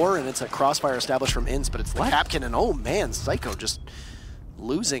into Boar, and it's a crossfire established from INTZ, but it's the Kapkan, and oh man, Psycho just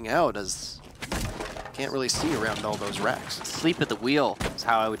losing out as can't really see around all those racks. Sleep at the wheel is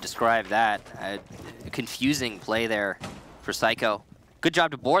how I would describe that. A confusing play there for Psycho. Good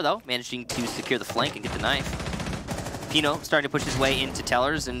job to Boar, though, managing to secure the flank and get the knife. Pino starting to push his way into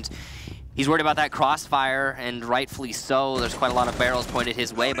Tellers, and he's worried about that crossfire, and rightfully so. There's quite a lot of barrels pointed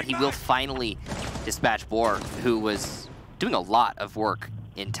his way, but he will finally dispatch Boar, who was doing a lot of work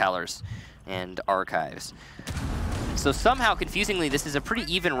in Tellers and Archives. So somehow, confusingly, this is a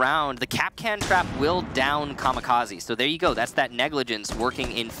pretty even round. The Kapkan trap will down Kamikaze. So there you go. That's that negligence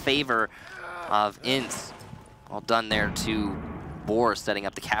working in favor of INTZ. Well done there to Boar setting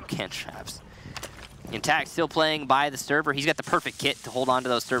up the Kapkan traps. Intact still playing by the server. He's got the perfect kit to hold on to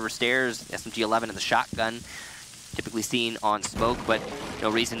those server stairs. SMG-11 and the shotgun, typically seen on smoke, but no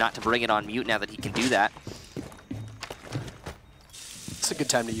reason not to bring it on mute now that he can do that. It's a good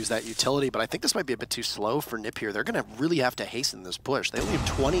time to use that utility, but I think this might be a bit too slow for Nip here. They're going to really have to hasten this push. They only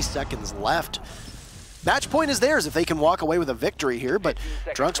have 20 seconds left. Match point is theirs if they can walk away with a victory here, but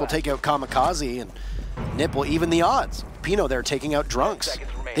Drunks will take out Kamikaze, and Nip will even the odds. Pino there taking out Drunks.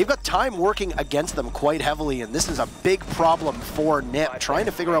 They've got time working against them quite heavily, and this is a big problem for Nip, trying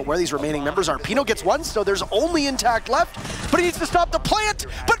to figure out where these remaining members are. Pino gets one, so there's only Intact left, but he needs to stop the plant,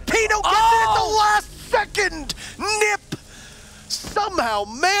 but Pino gets it at the last second! Nip somehow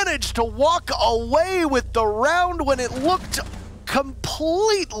managed to walk away with the round when it looked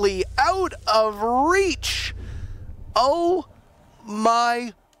completely out of reach. Oh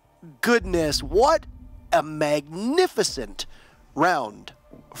my goodness, what a magnificent round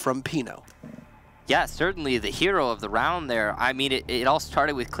from Pino. Yeah, certainly the hero of the round there. I mean, it all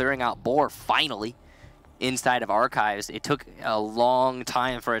started with clearing out Boar finally inside of Archives. It took a long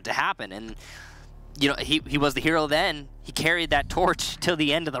time for it to happen, and you know, he was the hero then. He carried that torch till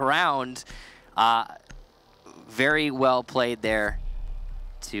the end of the round. Very well played there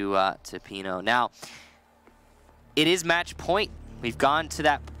to Pino. Now, it is match point. We've gone to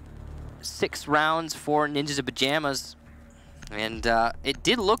that 6 rounds for Ninjas of Pyjamas. And it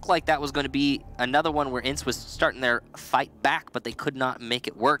did look like that was going to be another one where INTZ was starting their fight back, but they could not make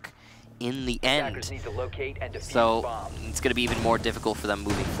it work in the end. So it's going to be even more difficult for them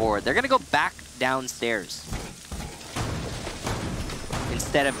moving forward. They're going to go back downstairs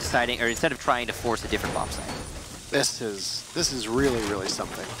instead of trying to force a different bomb site. This is really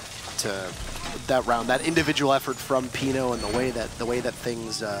something to that round. That individual effort from Pino and the way that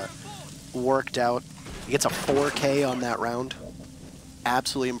things worked out. He gets a 4K on that round.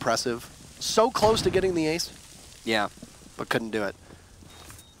 Absolutely impressive. So close to getting the ace. Yeah, but couldn't do it.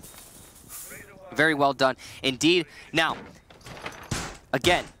 Very well done indeed. Now,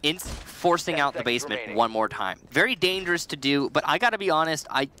 again, INTZ forcing out the basement one more time. Very dangerous to do, but I gotta be honest,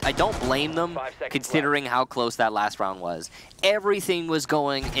 I don't blame them considering how close that last round was. Everything was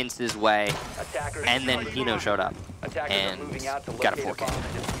going INTZ's way, and then Pino showed up and got a 4K.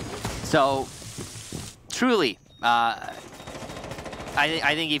 So, truly, I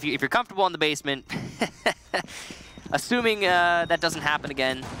think if you're comfortable in the basement, assuming that doesn't happen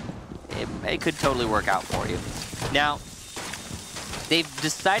again, it could totally work out for you. Now, they've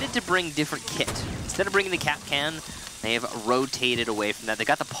decided to bring different kit. Instead of bringing the cap can, they have rotated away from that. They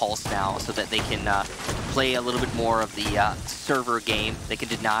got the pulse now so that they can play a little bit more of the server game. They can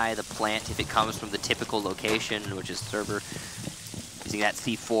deny the plant if it comes from the typical location, which is server, using that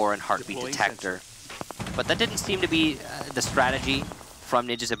C4 and heartbeat detector. But that didn't seem to be the strategy from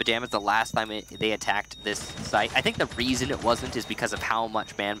Ninjas of Pyjamas the last time they attacked this site. I think the reason it wasn't is because of how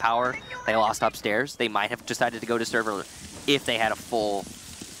much manpower they lost upstairs. They might have decided to go to server if they had a full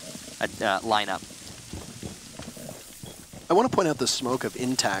lineup. I want to point out the smoke of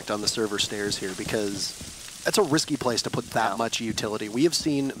Intact on the server stairs here because that's a risky place to put that much utility. We have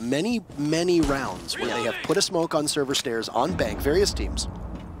seen many rounds where they have put a smoke on server stairs on bank, various teams.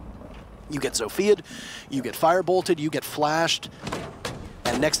 You get Zofia'd, you get firebolted, you get flashed,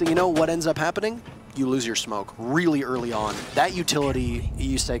 and next thing you know, what ends up happening? You lose your smoke really early on. That utility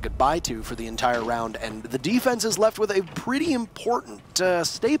you say goodbye to for the entire round, and the defense is left with a pretty important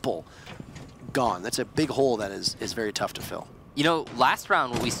staple gone. That's a big hole that is very tough to fill. You know, last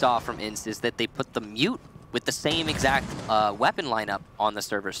round what we saw from INTZ is that they put the mute with the same exact weapon lineup on the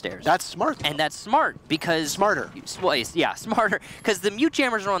server stairs. That's smart. And that's smart because... Smarter. Well, yeah, smarter. Because the mute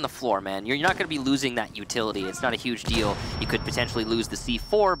jammers are on the floor, man. You're not going to be losing that utility. It's not a huge deal. You could potentially lose the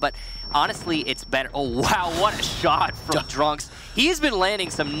C4, but honestly, it's better. Oh, wow, what a shot from Drunks. He's been landing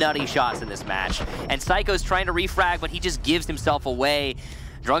some nutty shots in this match. And Psycho's trying to refrag, but he just gives himself away.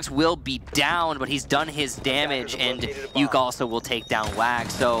 Drunks will be down, but he's done his damage, and Yuke also will take down Wag.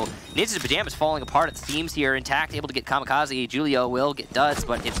 So Ninjas of Pyjamas falling apart at the seams here. Intact, able to get Kamikaze. Julio will get duds,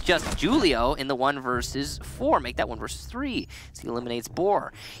 but it's just Julio in the 1 versus 4. Make that 1 versus 3 as he eliminates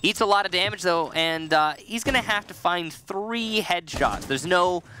Boar. Eats a lot of damage, though, and he's going to have to find 3 headshots. There's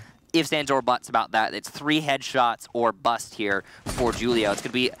no ifs, ands, or buts about that. It's 3 headshots or bust here for Julio. It's going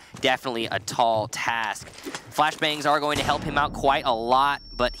to be definitely a tall task. Flashbangs are going to help him out quite a lot,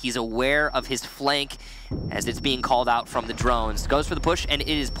 but he's aware of his flank as it's being called out from the drones. Goes for the push, and it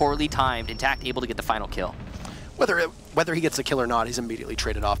is poorly timed. Intact, able to get the final kill. Whether he gets the kill or not, he's immediately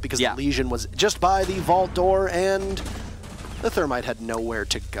traded off because the Legion was just by the vault door, and the Thermite had nowhere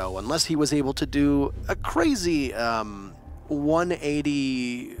to go unless he was able to do a crazy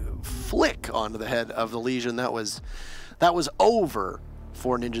 180 flick onto the head of the Legion. That was over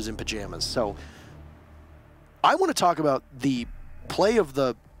for Ninjas in Pyjamas. So I want to talk about the play of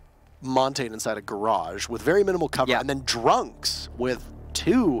the Montane inside a garage with very minimal cover, and then Drunks with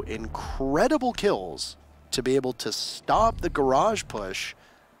 2 incredible kills to be able to stop the garage push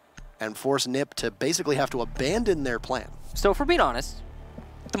and force Nip to basically have to abandon their plan. So if we're being honest,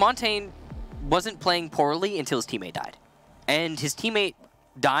 the Montane wasn't playing poorly until his teammate died. And his teammate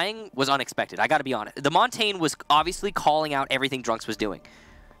dying was unexpected, I gotta be honest. The Montane was obviously calling out everything Drunks was doing.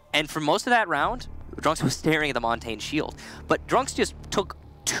 And for most of that round, Drunks was staring at the Montane shield. But Drunks just took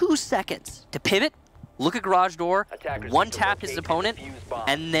 2 seconds to pivot, look at garage door, one-tap his opponent,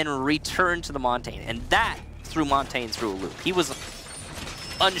 and then return to the Montane. And that threw Montane through a loop. He was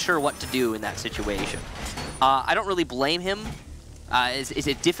unsure what to do in that situation. I don't really blame him. It's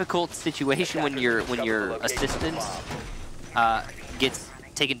a difficult situation when your assistant gets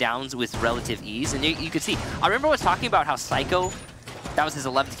taken down with relative ease. And you could see, I remember I was talking about how Psycho, that was his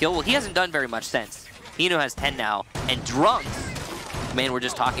 11th kill. Well, he hasn't done very much since. Hino has 10 now, and Drunks, the man we're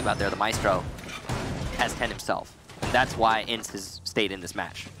just talking about there, the Maestro, has 10 himself. And that's why INTZ has stayed in this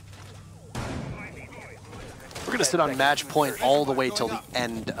match. We're going to sit on match point all the way till the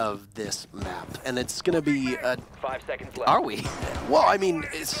end of this map. And it's going to be a... 5 seconds left. Are we? Well, I mean,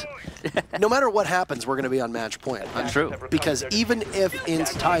 it's... no matter what happens, we're going to be on match point. True. Because even if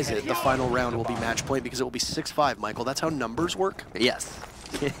INTZ ties it, the final round will be match point because it will be 6-5, Michael. That's how numbers work? Yes.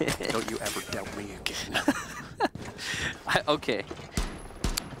 Don't you ever doubt me again. Okay.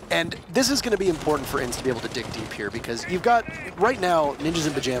 And this is going to be important for INTZ to be able to dig deep here because you've got, right now, Ninjas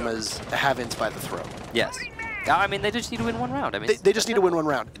in Pyjamas have INTZ by the throat. Yes. I mean, they just need to win 1 round. I mean, they just need to win 1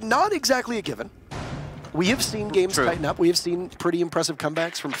 round. Not exactly a given. We have seen games tighten up. We have seen pretty impressive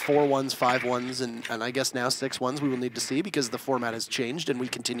comebacks from 4-1s, 5-1s, and I guess now 6-1s we will need to see because the format has changed and we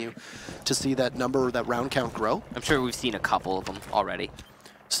continue to see that number, that round count grow. I'm sure we've seen a couple of them already.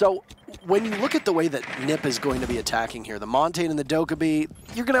 So when you look at the way that Nip is going to be attacking here, the Montane and the Dokkaebi,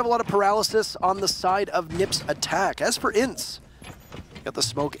 you're going to have a lot of paralysis on the side of Nip's attack. As for INTZ, got the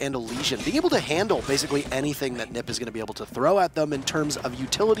smoke and a Legion, being able to handle basically anything that Nip is going to be able to throw at them in terms of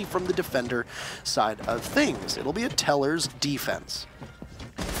utility from the defender side of things. It'll be a teller's defense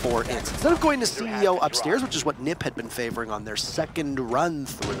for INTZ. Instead of going to CEO upstairs, which is what Nip had been favoring on their second run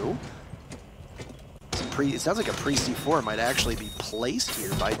through, it sounds like a pre-C4 might actually be placed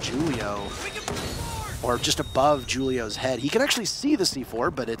here by Julio, or just above Julio's head. He can actually see the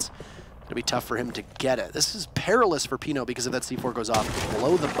C4, but it's going to be tough for him to get it. This is perilous for Pino because if that C4 goes off, it will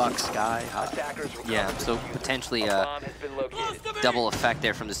blow the buck sky high. Yeah, so potentially a double effect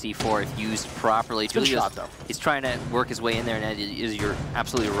there from the C4 if used properly. Julio is trying to work his way in there, and you're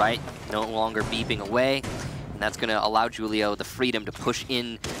absolutely right, no longer beeping away. And that's going to allow Julio the freedom to push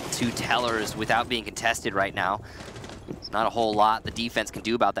in to tellers without being contested right now. It's not a whole lot the defense can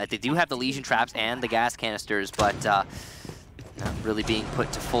do about that. They do have the Legion traps and the gas canisters, but not really being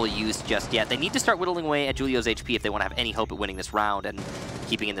put to full use just yet. They need to start whittling away at Julio's HP if they want to have any hope at winning this round and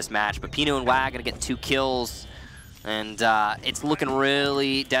keeping in this match. But Pino and Wag going to get 2 kills, and it's looking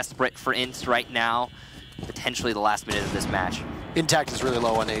really desperate for INTZ right now. Potentially the last minute of this match. Intact is really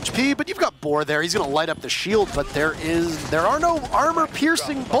low on HP, but you've got Boar there. He's going to light up the shield, but there are no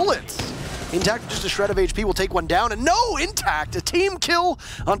armor-piercing bullets. Intact, just a shred of HP, will take one down, and no, Intact, a team kill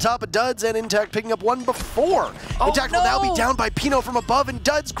on top of Duds, and Intact picking up one before. Intact will now be down by Pino from above, and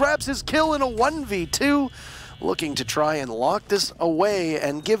Duds grabs his kill in a 1v2, looking to try and lock this away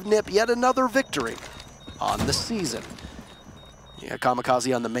and give Nip yet another victory on the season. Yeah,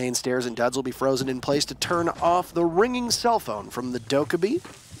 Kamikaze on the main stairs, and Duds will be frozen in place to turn off the ringing cell phone from the Dokkaebi.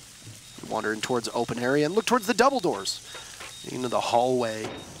 Wandering towards open area and look towards the double doors into the hallway.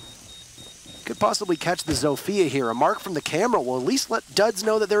 Could possibly catch the Zofia here. A mark from the camera will at least let Duds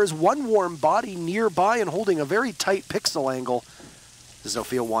know that there is one warm body nearby and holding a very tight pixel angle. The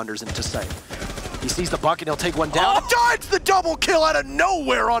Zofia wanders into sight. He sees the bucket, he'll take one down. Duds, the double kill out of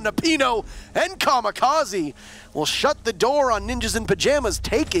nowhere on Pino, and Kamikaze will shut the door on Ninjas in Pyjamas,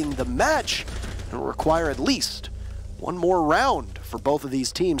 taking the match. It will require at least 1 more round for both of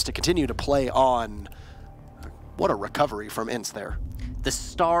these teams to continue to play on. What a recovery from INTZ there. The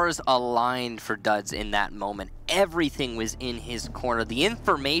stars aligned for Duds in that moment. Everything was in his corner. The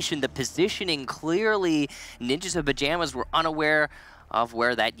information, the positioning, clearly Ninjas in Pyjamas were unaware of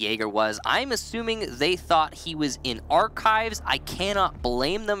where that Jaeger was. I'm assuming they thought he was in archives. I cannot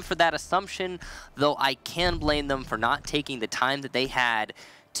blame them for that assumption, though I can blame them for not taking the time that they had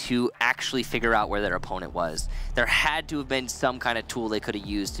to actually figure out where their opponent was. There had to have been some kind of tool they could have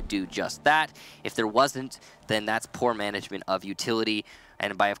used to do just that. If there wasn't, then that's poor management of utility.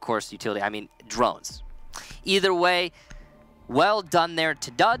 And by, of course, utility, I mean drones. Either way, well done there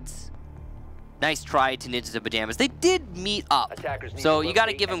to Duds. Nice try to Ninjas and Pyjamas. They did meet up, so you got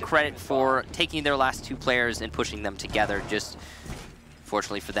to give them credit for taking their last 2 players and pushing them together. Just,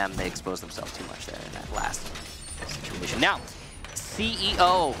 fortunately for them, they exposed themselves too much there in that last situation. Now,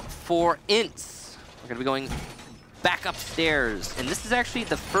 CEO for INTZ. We're going to be going back upstairs, and this is actually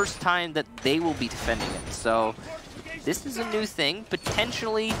the first time that they will be defending it. So this is a new thing,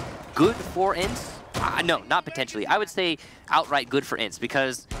 potentially good for INTZ. No, not potentially. I would say outright good for INTZ,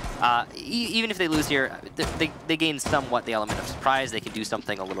 because even if they lose here, they gain somewhat the element of surprise. They can do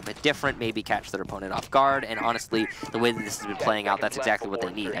something a little bit different, maybe catch their opponent off guard, and honestly, the way that this has been playing out, that's exactly what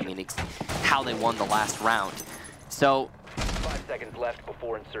they need. I mean, it's how they won the last round. So, 5 seconds left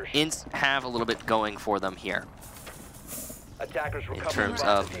before insertion. INTZ have a little bit going for them here. Attackers in terms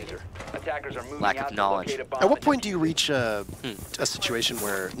of lack of knowledge. At what point do you reach a situation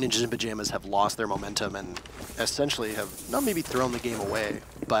where Ninjas and Pyjamas have lost their momentum and essentially have not maybe thrown the game away,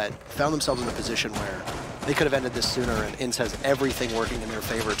 but found themselves in a position where they could have ended this sooner, and INTZ has everything working in their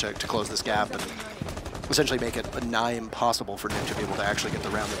favor to close this gap and essentially make it nigh impossible for Ninja to be able to actually get the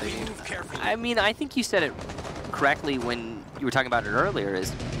round that they need? I mean, I think you said it correctly when you were talking about it earlier,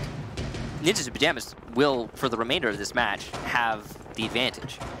 is Ninjas and Pyjamas will, for the remainder of this match, have the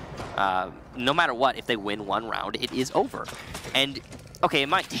advantage. No matter what, if they win one round, it is over. And, okay, it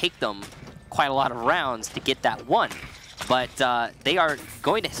might take them quite a lot of rounds to get that one, but they are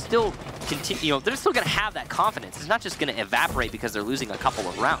going to still continue, you know, they're still going to have that confidence. It's not just going to evaporate because they're losing a couple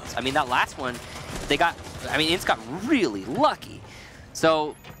of rounds. I mean, that last one, they got, I mean, INTZ got really lucky.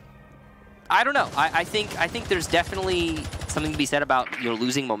 So, I don't know. I think there's definitely something to be said about, you know,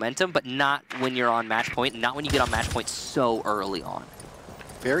 losing momentum, but not when you're on match point, not when you get on match point so early on.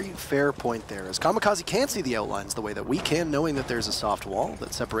 Very fair point there, as Kamikaze can't see the outlines the way that we can, knowing that there's a soft wall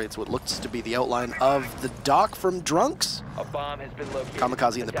that separates what looks to be the outline of the dock from Drunks. A bomb has been located.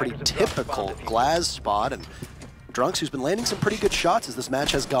 Kamikaze in the pretty typical Glaz spot, and Drunks, who's been landing some pretty good shots as this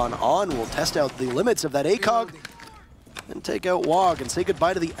match has gone on, will test out the limits of that ACOG and take out Wog and say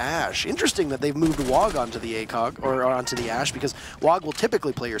goodbye to the Ash. Interesting that they've moved Wog onto the ACOG, or onto the Ash, because Wog will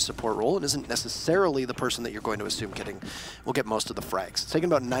typically play your support role and isn't necessarily the person that you're going to assume will get most of the frags. It's taken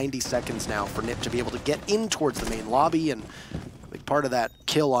about 90 seconds now for Nip to be able to get in towards the main lobby, and a big part of that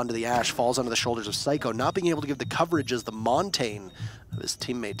kill onto the Ash falls onto the shoulders of Psycho, not being able to give the coverage as the Montaigne of his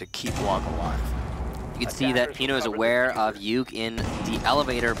teammate to keep Wog alive. You can see that Pino is aware of Yuke in the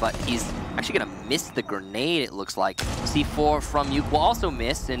elevator, but he's actually going to miss the grenade, it looks like. C4 from Yuke will also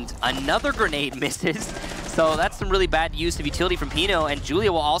miss, and another grenade misses. So that's some really bad use of utility from Pino, and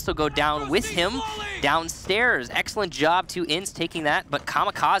Julia will also go down with him downstairs. Excellent job to INTZ taking that, but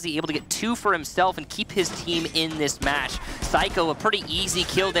Kamikaze able to get 2 for himself and keep his team in this match. Psycho, a pretty easy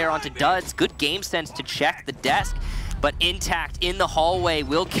kill there onto Duds. Good game sense to check the desk, but intact in the hallway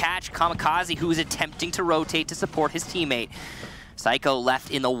will catch Kamikaze, who is attempting to rotate to support his teammate. Psycho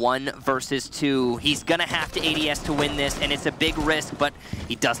left in the 1 versus 2. He's gonna have to ADS to win this, and it's a big risk, but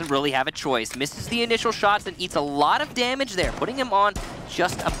he doesn't really have a choice. Misses the initial shots and eats a lot of damage there, putting him on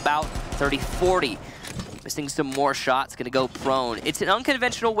just about 30-40. Missing some more shots, gonna go prone. It's an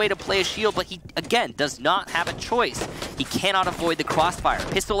unconventional way to play a shield, but he, again, does not have a choice. He cannot avoid the crossfire.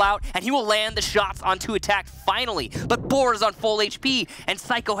 Pistol out, and he will land the shots onto attack finally. But Boar is on full HP, and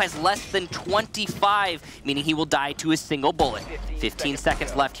Psycho has less than 25, meaning he will die to a single bullet. 15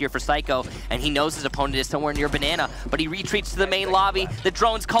 seconds left here for Psycho, and he knows his opponent is somewhere near Banana, but he retreats to the main lobby. The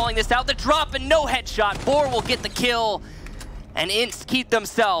drone's calling this out. The drop and no headshot. Boar will get the kill, and INTZ keep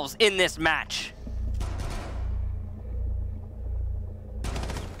themselves in this match.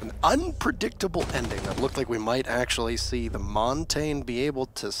 An unpredictable ending that looked like we might actually see the Montaigne be able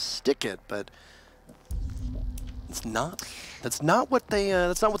to stick it, but it's not. That's not what they.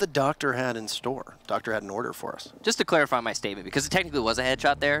 That's not what the doctor had in store. Doctor had an order for us. Just to clarify my statement, because it technically was a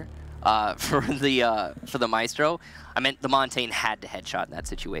headshot there for the Maestro, I meant the Montaigne had to headshot in that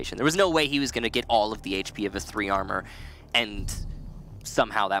situation. There was no way he was going to get all of the HP of a 3 armor, and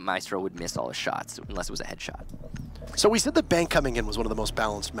somehow that Maestro would miss all his shots unless it was a headshot. So we said that Bank coming in was one of the most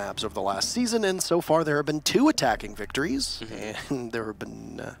balanced maps over the last season, and so far there have been 2 attacking victories, and there have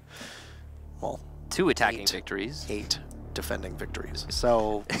been, well, 2 attacking victories. 8 defending victories.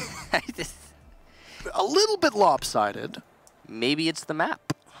 So a little bit lopsided. Maybe it's the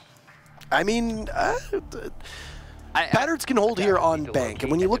map. I mean, patterns can hold here on Bank,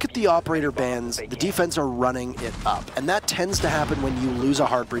 and when you look at the operator bans, the defense are running it up, and that tends to happen when you lose a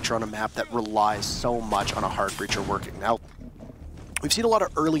hard breacher on a map that relies so much on a hard breacher working. Now, we've seen a lot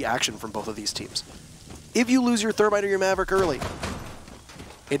of early action from both of these teams. If you lose your Thermite or your Maverick early,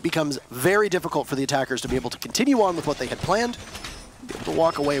 it becomes very difficult for the attackers to be able to continue on with what they had planned, be able to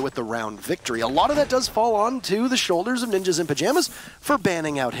walk away with the round victory. A lot of that does fall on to the shoulders of Ninjas in Pyjamas for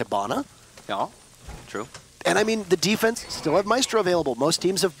banning out Hibana. Yeah, true. And I mean, the defense still have Maestro available. Most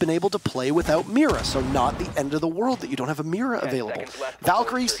teams have been able to play without Mira, so not the end of the world that you don't have a Mira available.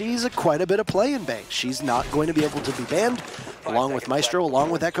 Valkyrie sees quite a bit of play in Bank. She's not going to be able to be banned, along with Maestro, along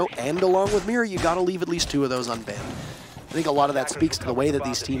with Echo, and along with Mira. You got to leave at least 2 of those unbanned. I think a lot of that speaks to the way that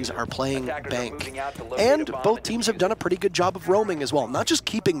these teams are playing Bank. And both teams have done a pretty good job of roaming as well, not just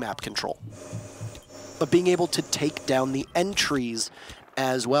keeping map control, but being able to take down the entries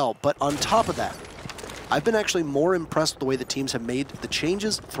as well. But on top of that, I've been actually more impressed with the way the teams have made the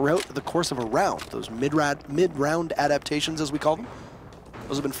changes throughout the course of a round. Those mid-round adaptations, as we call them,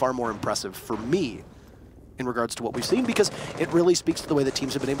 those have been far more impressive for me in regards to what we've seen, because it really speaks to the way that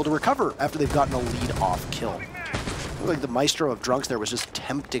teams have been able to recover after they've gotten a lead-off kill. Like the Maestro of Drunks there was just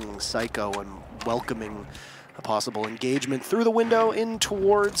tempting Psycho and welcoming a possible engagement through the window in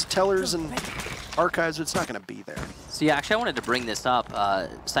towards Tellers and Archives. It's not going to be there. So yeah, actually I wanted to bring this up.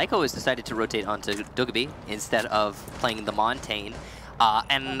 Psycho has decided to rotate onto Dogabi instead of playing the Montaigne.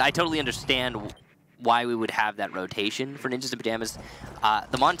 And I totally understand why we would have that rotation for Ninjas in Pyjamas.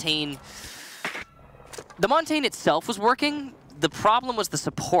 The Montaigne itself was working. The problem was the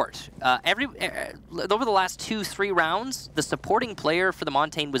support. Over the last 2-3 rounds, the supporting player for the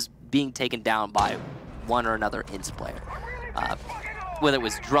Montaigne was being taken down by one or another INTZ player. Whether it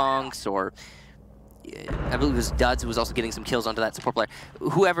was Drunks or I believe it was Duds who was also getting some kills onto that support player.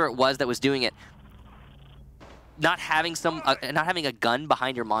 Whoever it was that was doing it, not having a gun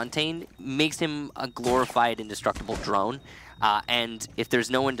behind your Montaigne makes him a glorified indestructible drone. And if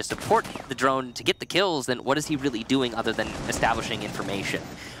there's no one to support the drone to get the kills, then what is he really doing other than establishing information?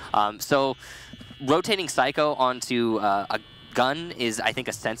 So rotating Psycho onto a gun is, I think,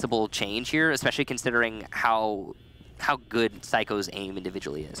 a sensible change here, especially considering how good Psycho's aim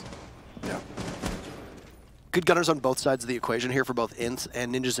individually is. Yeah. Good gunners on both sides of the equation here for both INTZ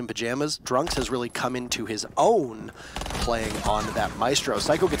and Ninjas in Pyjamas. Drunks has really come into his own playing on that Maestro.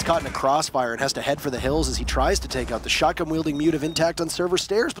 Psycho gets caught in a crossfire and has to head for the hills as he tries to take out the shotgun-wielding Mute of Intact on server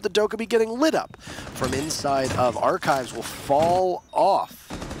stairs, but the Dokkaebi getting lit up from inside of Archives will fall off.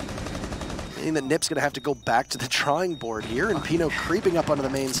 Meaning that Nip's going to have to go back to the drawing board here, and Pino creeping up onto the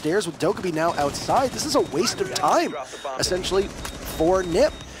main stairs with Dokkaebi now outside. This is a waste of time, essentially, for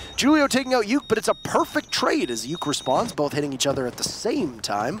Nip. Julio taking out Yuke, but it's a perfect trade as Yuke responds, both hitting each other at the same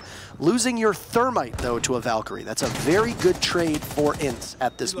time. Losing your Thermite, though, to a Valkyrie. That's a very good trade for INTZ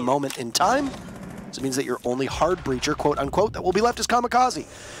at this moment in time. So it means that your only hard breacher, quote-unquote, that will be left is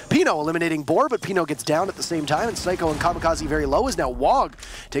Kamikaze. Pino eliminating Boar, but Pino gets down at the same time, and Psycho and Kamikaze very low, as now Wog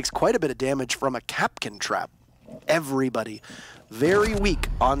takes quite a bit of damage from a Capkin trap. Everybody very weak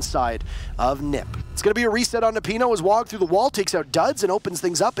on side of Nip. It's going to be a reset on Pino as Wog through the wall takes out Duds and opens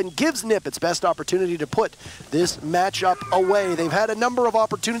things up and gives Nip its best opportunity to put this matchup away. They've had a number of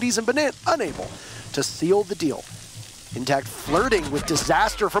opportunities and been unable to seal the deal. Intact flirting with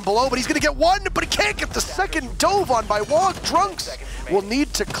disaster from below, but he's going to get one, but he can't get the second dove on by Wog. Drunks will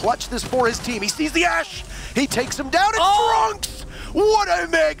need to clutch this for his team. He sees the Ash. He takes him down, and Drunks! What a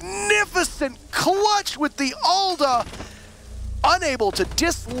magnificent clutch with the Alda. Unable to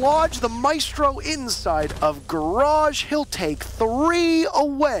dislodge the Maestro inside of Garage. He'll take 3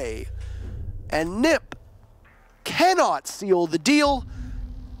 away. And Nip cannot seal the deal.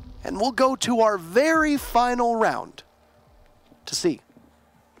 And we'll go to our very final round to see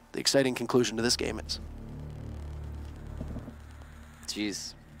the exciting conclusion to this game is.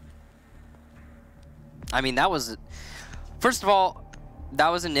 Jeez. I mean, that was... First of all, that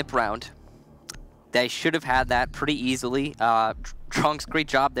was a Nip round. They should have had that pretty easily. Trunks, great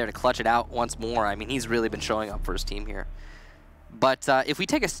job there to clutch it out once more. I mean, he's really been showing up for his team here. But if we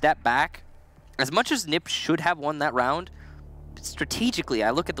take a step back, as much as Nip should have won that round, strategically,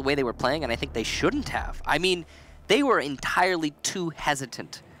 I look at the way they were playing, and I think they shouldn't have. I mean, they were entirely too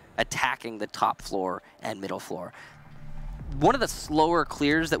hesitant attacking the top floor and middle floor. One of the slower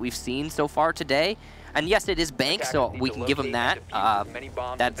clears that we've seen so far today, and yes, it is Bank, so we can give them that.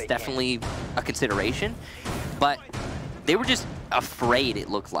 That's definitely a consideration. But they were just afraid, it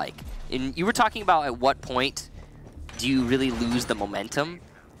looked like. And you were talking about at what point do you really lose the momentum.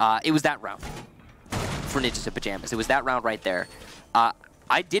 It was that round for Ninjas in Pyjamas. It was that round right there.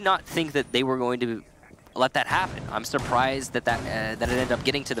 I did not think that they were going to let that happen. I'm surprised that it ended up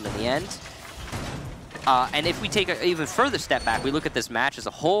getting to them in the end. And if we take an even further step back, we look at this match as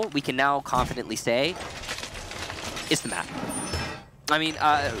a whole, we can now confidently say it's the map. I mean,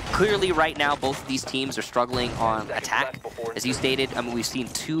 clearly right now, both of these teams are struggling on attack. As you stated, I mean, we've seen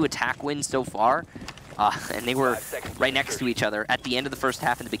 2 attack wins so far, and they were right next to each other at the end of the first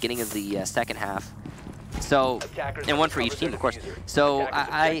half and the beginning of the second half. So, and one for each team, of course. So,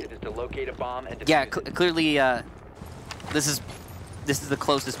 yeah, clearly, this is the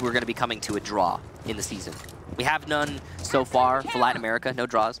closest we're going to be coming to a draw in the season. We have none so far for Latin America, no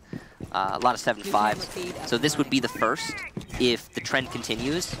draws. A lot of 7-5s. So this would be the first if the trend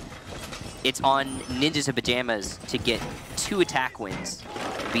continues. It's on Ninjas and Pyjamas to get 2 attack wins,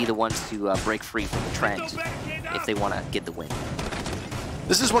 be the ones to break free from the trend if they want to get the win.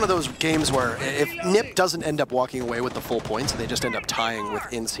 This is one of those games where if NIP doesn't end up walking away with the full points, they just end up tying with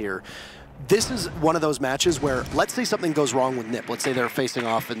INTZ here. This is one of those matches where, let's say something goes wrong with NIP. Let's say they're facing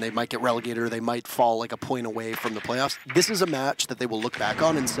off and they might get relegated or they might fall like a point away from the playoffs. This is a match that they will look back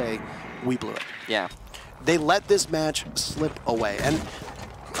on and say, we blew it. Yeah. They let this match slip away. And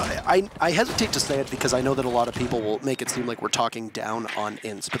I hesitate to say it because I know that a lot of people will make it seem like we're talking down on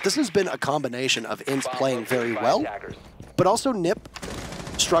INTZ. But this has been a combination of INTZ playing very well, but also NIP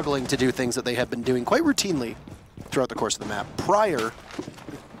struggling to do things that they have been doing quite routinely throughout the course of the map prior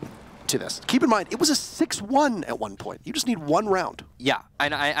to this. Keep in mind, it was a 6-1 at one point. You just need 1 round. Yeah,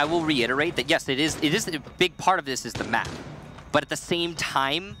 and I will reiterate that yes, it is a big part of this is the map, but at the same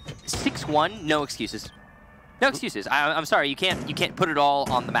time, 6-1, no excuses. No excuses. I'm sorry, you can't put it all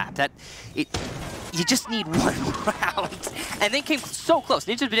on the map. You just need 1 round, and they came so close.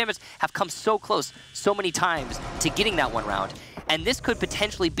 Ninjas and Pyjamas have come so close so many times to getting that 1 round, and this could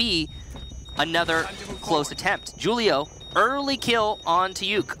potentially be another close attempt. Julio. Early kill on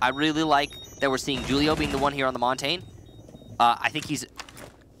Tayuk. I really like that we're seeing Julio being the one here on the Montaigne. I think he's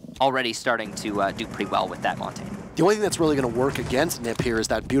already starting to do pretty well with that Montaigne. The only thing that's really going to work against NIP here is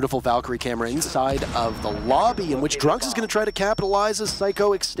that beautiful Valkyrie camera inside of the lobby, in which Drunks is going to try to capitalize as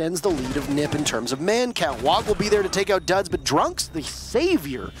Psycho extends the lead of NIP in terms of man count. Wog will be there to take out Duds, but Drunks, the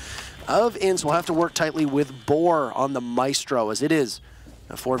savior of INTZ, will have to work tightly with Boar on the Maestro, as it is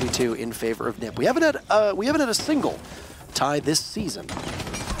a 4v2 in favor of NIP. We haven't had a single tie this season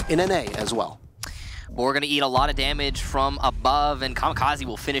in NA as well. We're going to eat a lot of damage from above, and Kamikaze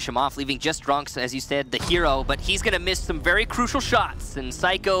will finish him off, leaving just Drunks, as you said, the hero, but he's going to miss some very crucial shots, and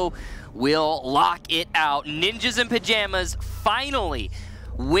Psycho will lock it out. Ninjas and Pyjamas finally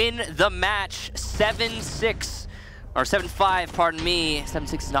win the match 7-6, or 7-5, pardon me.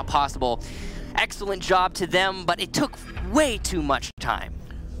 7-6 is not possible. Excellent job to them, but it took way too much time.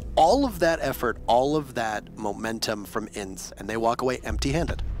 All of that effort, all of that momentum from INTZ, and they walk away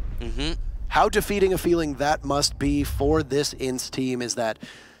empty-handed. How defeating a feeling that must be for this INTZ team is that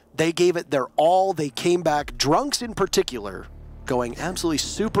they gave it their all, they came back, Drunks in particular, going absolutely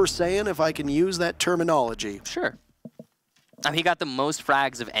Super Saiyan, if I can use that terminology. Sure. I mean, he got the most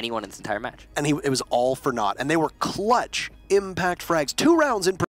frags of anyone in this entire match. And it was all for naught. And they were clutch impact frags. 2 rounds in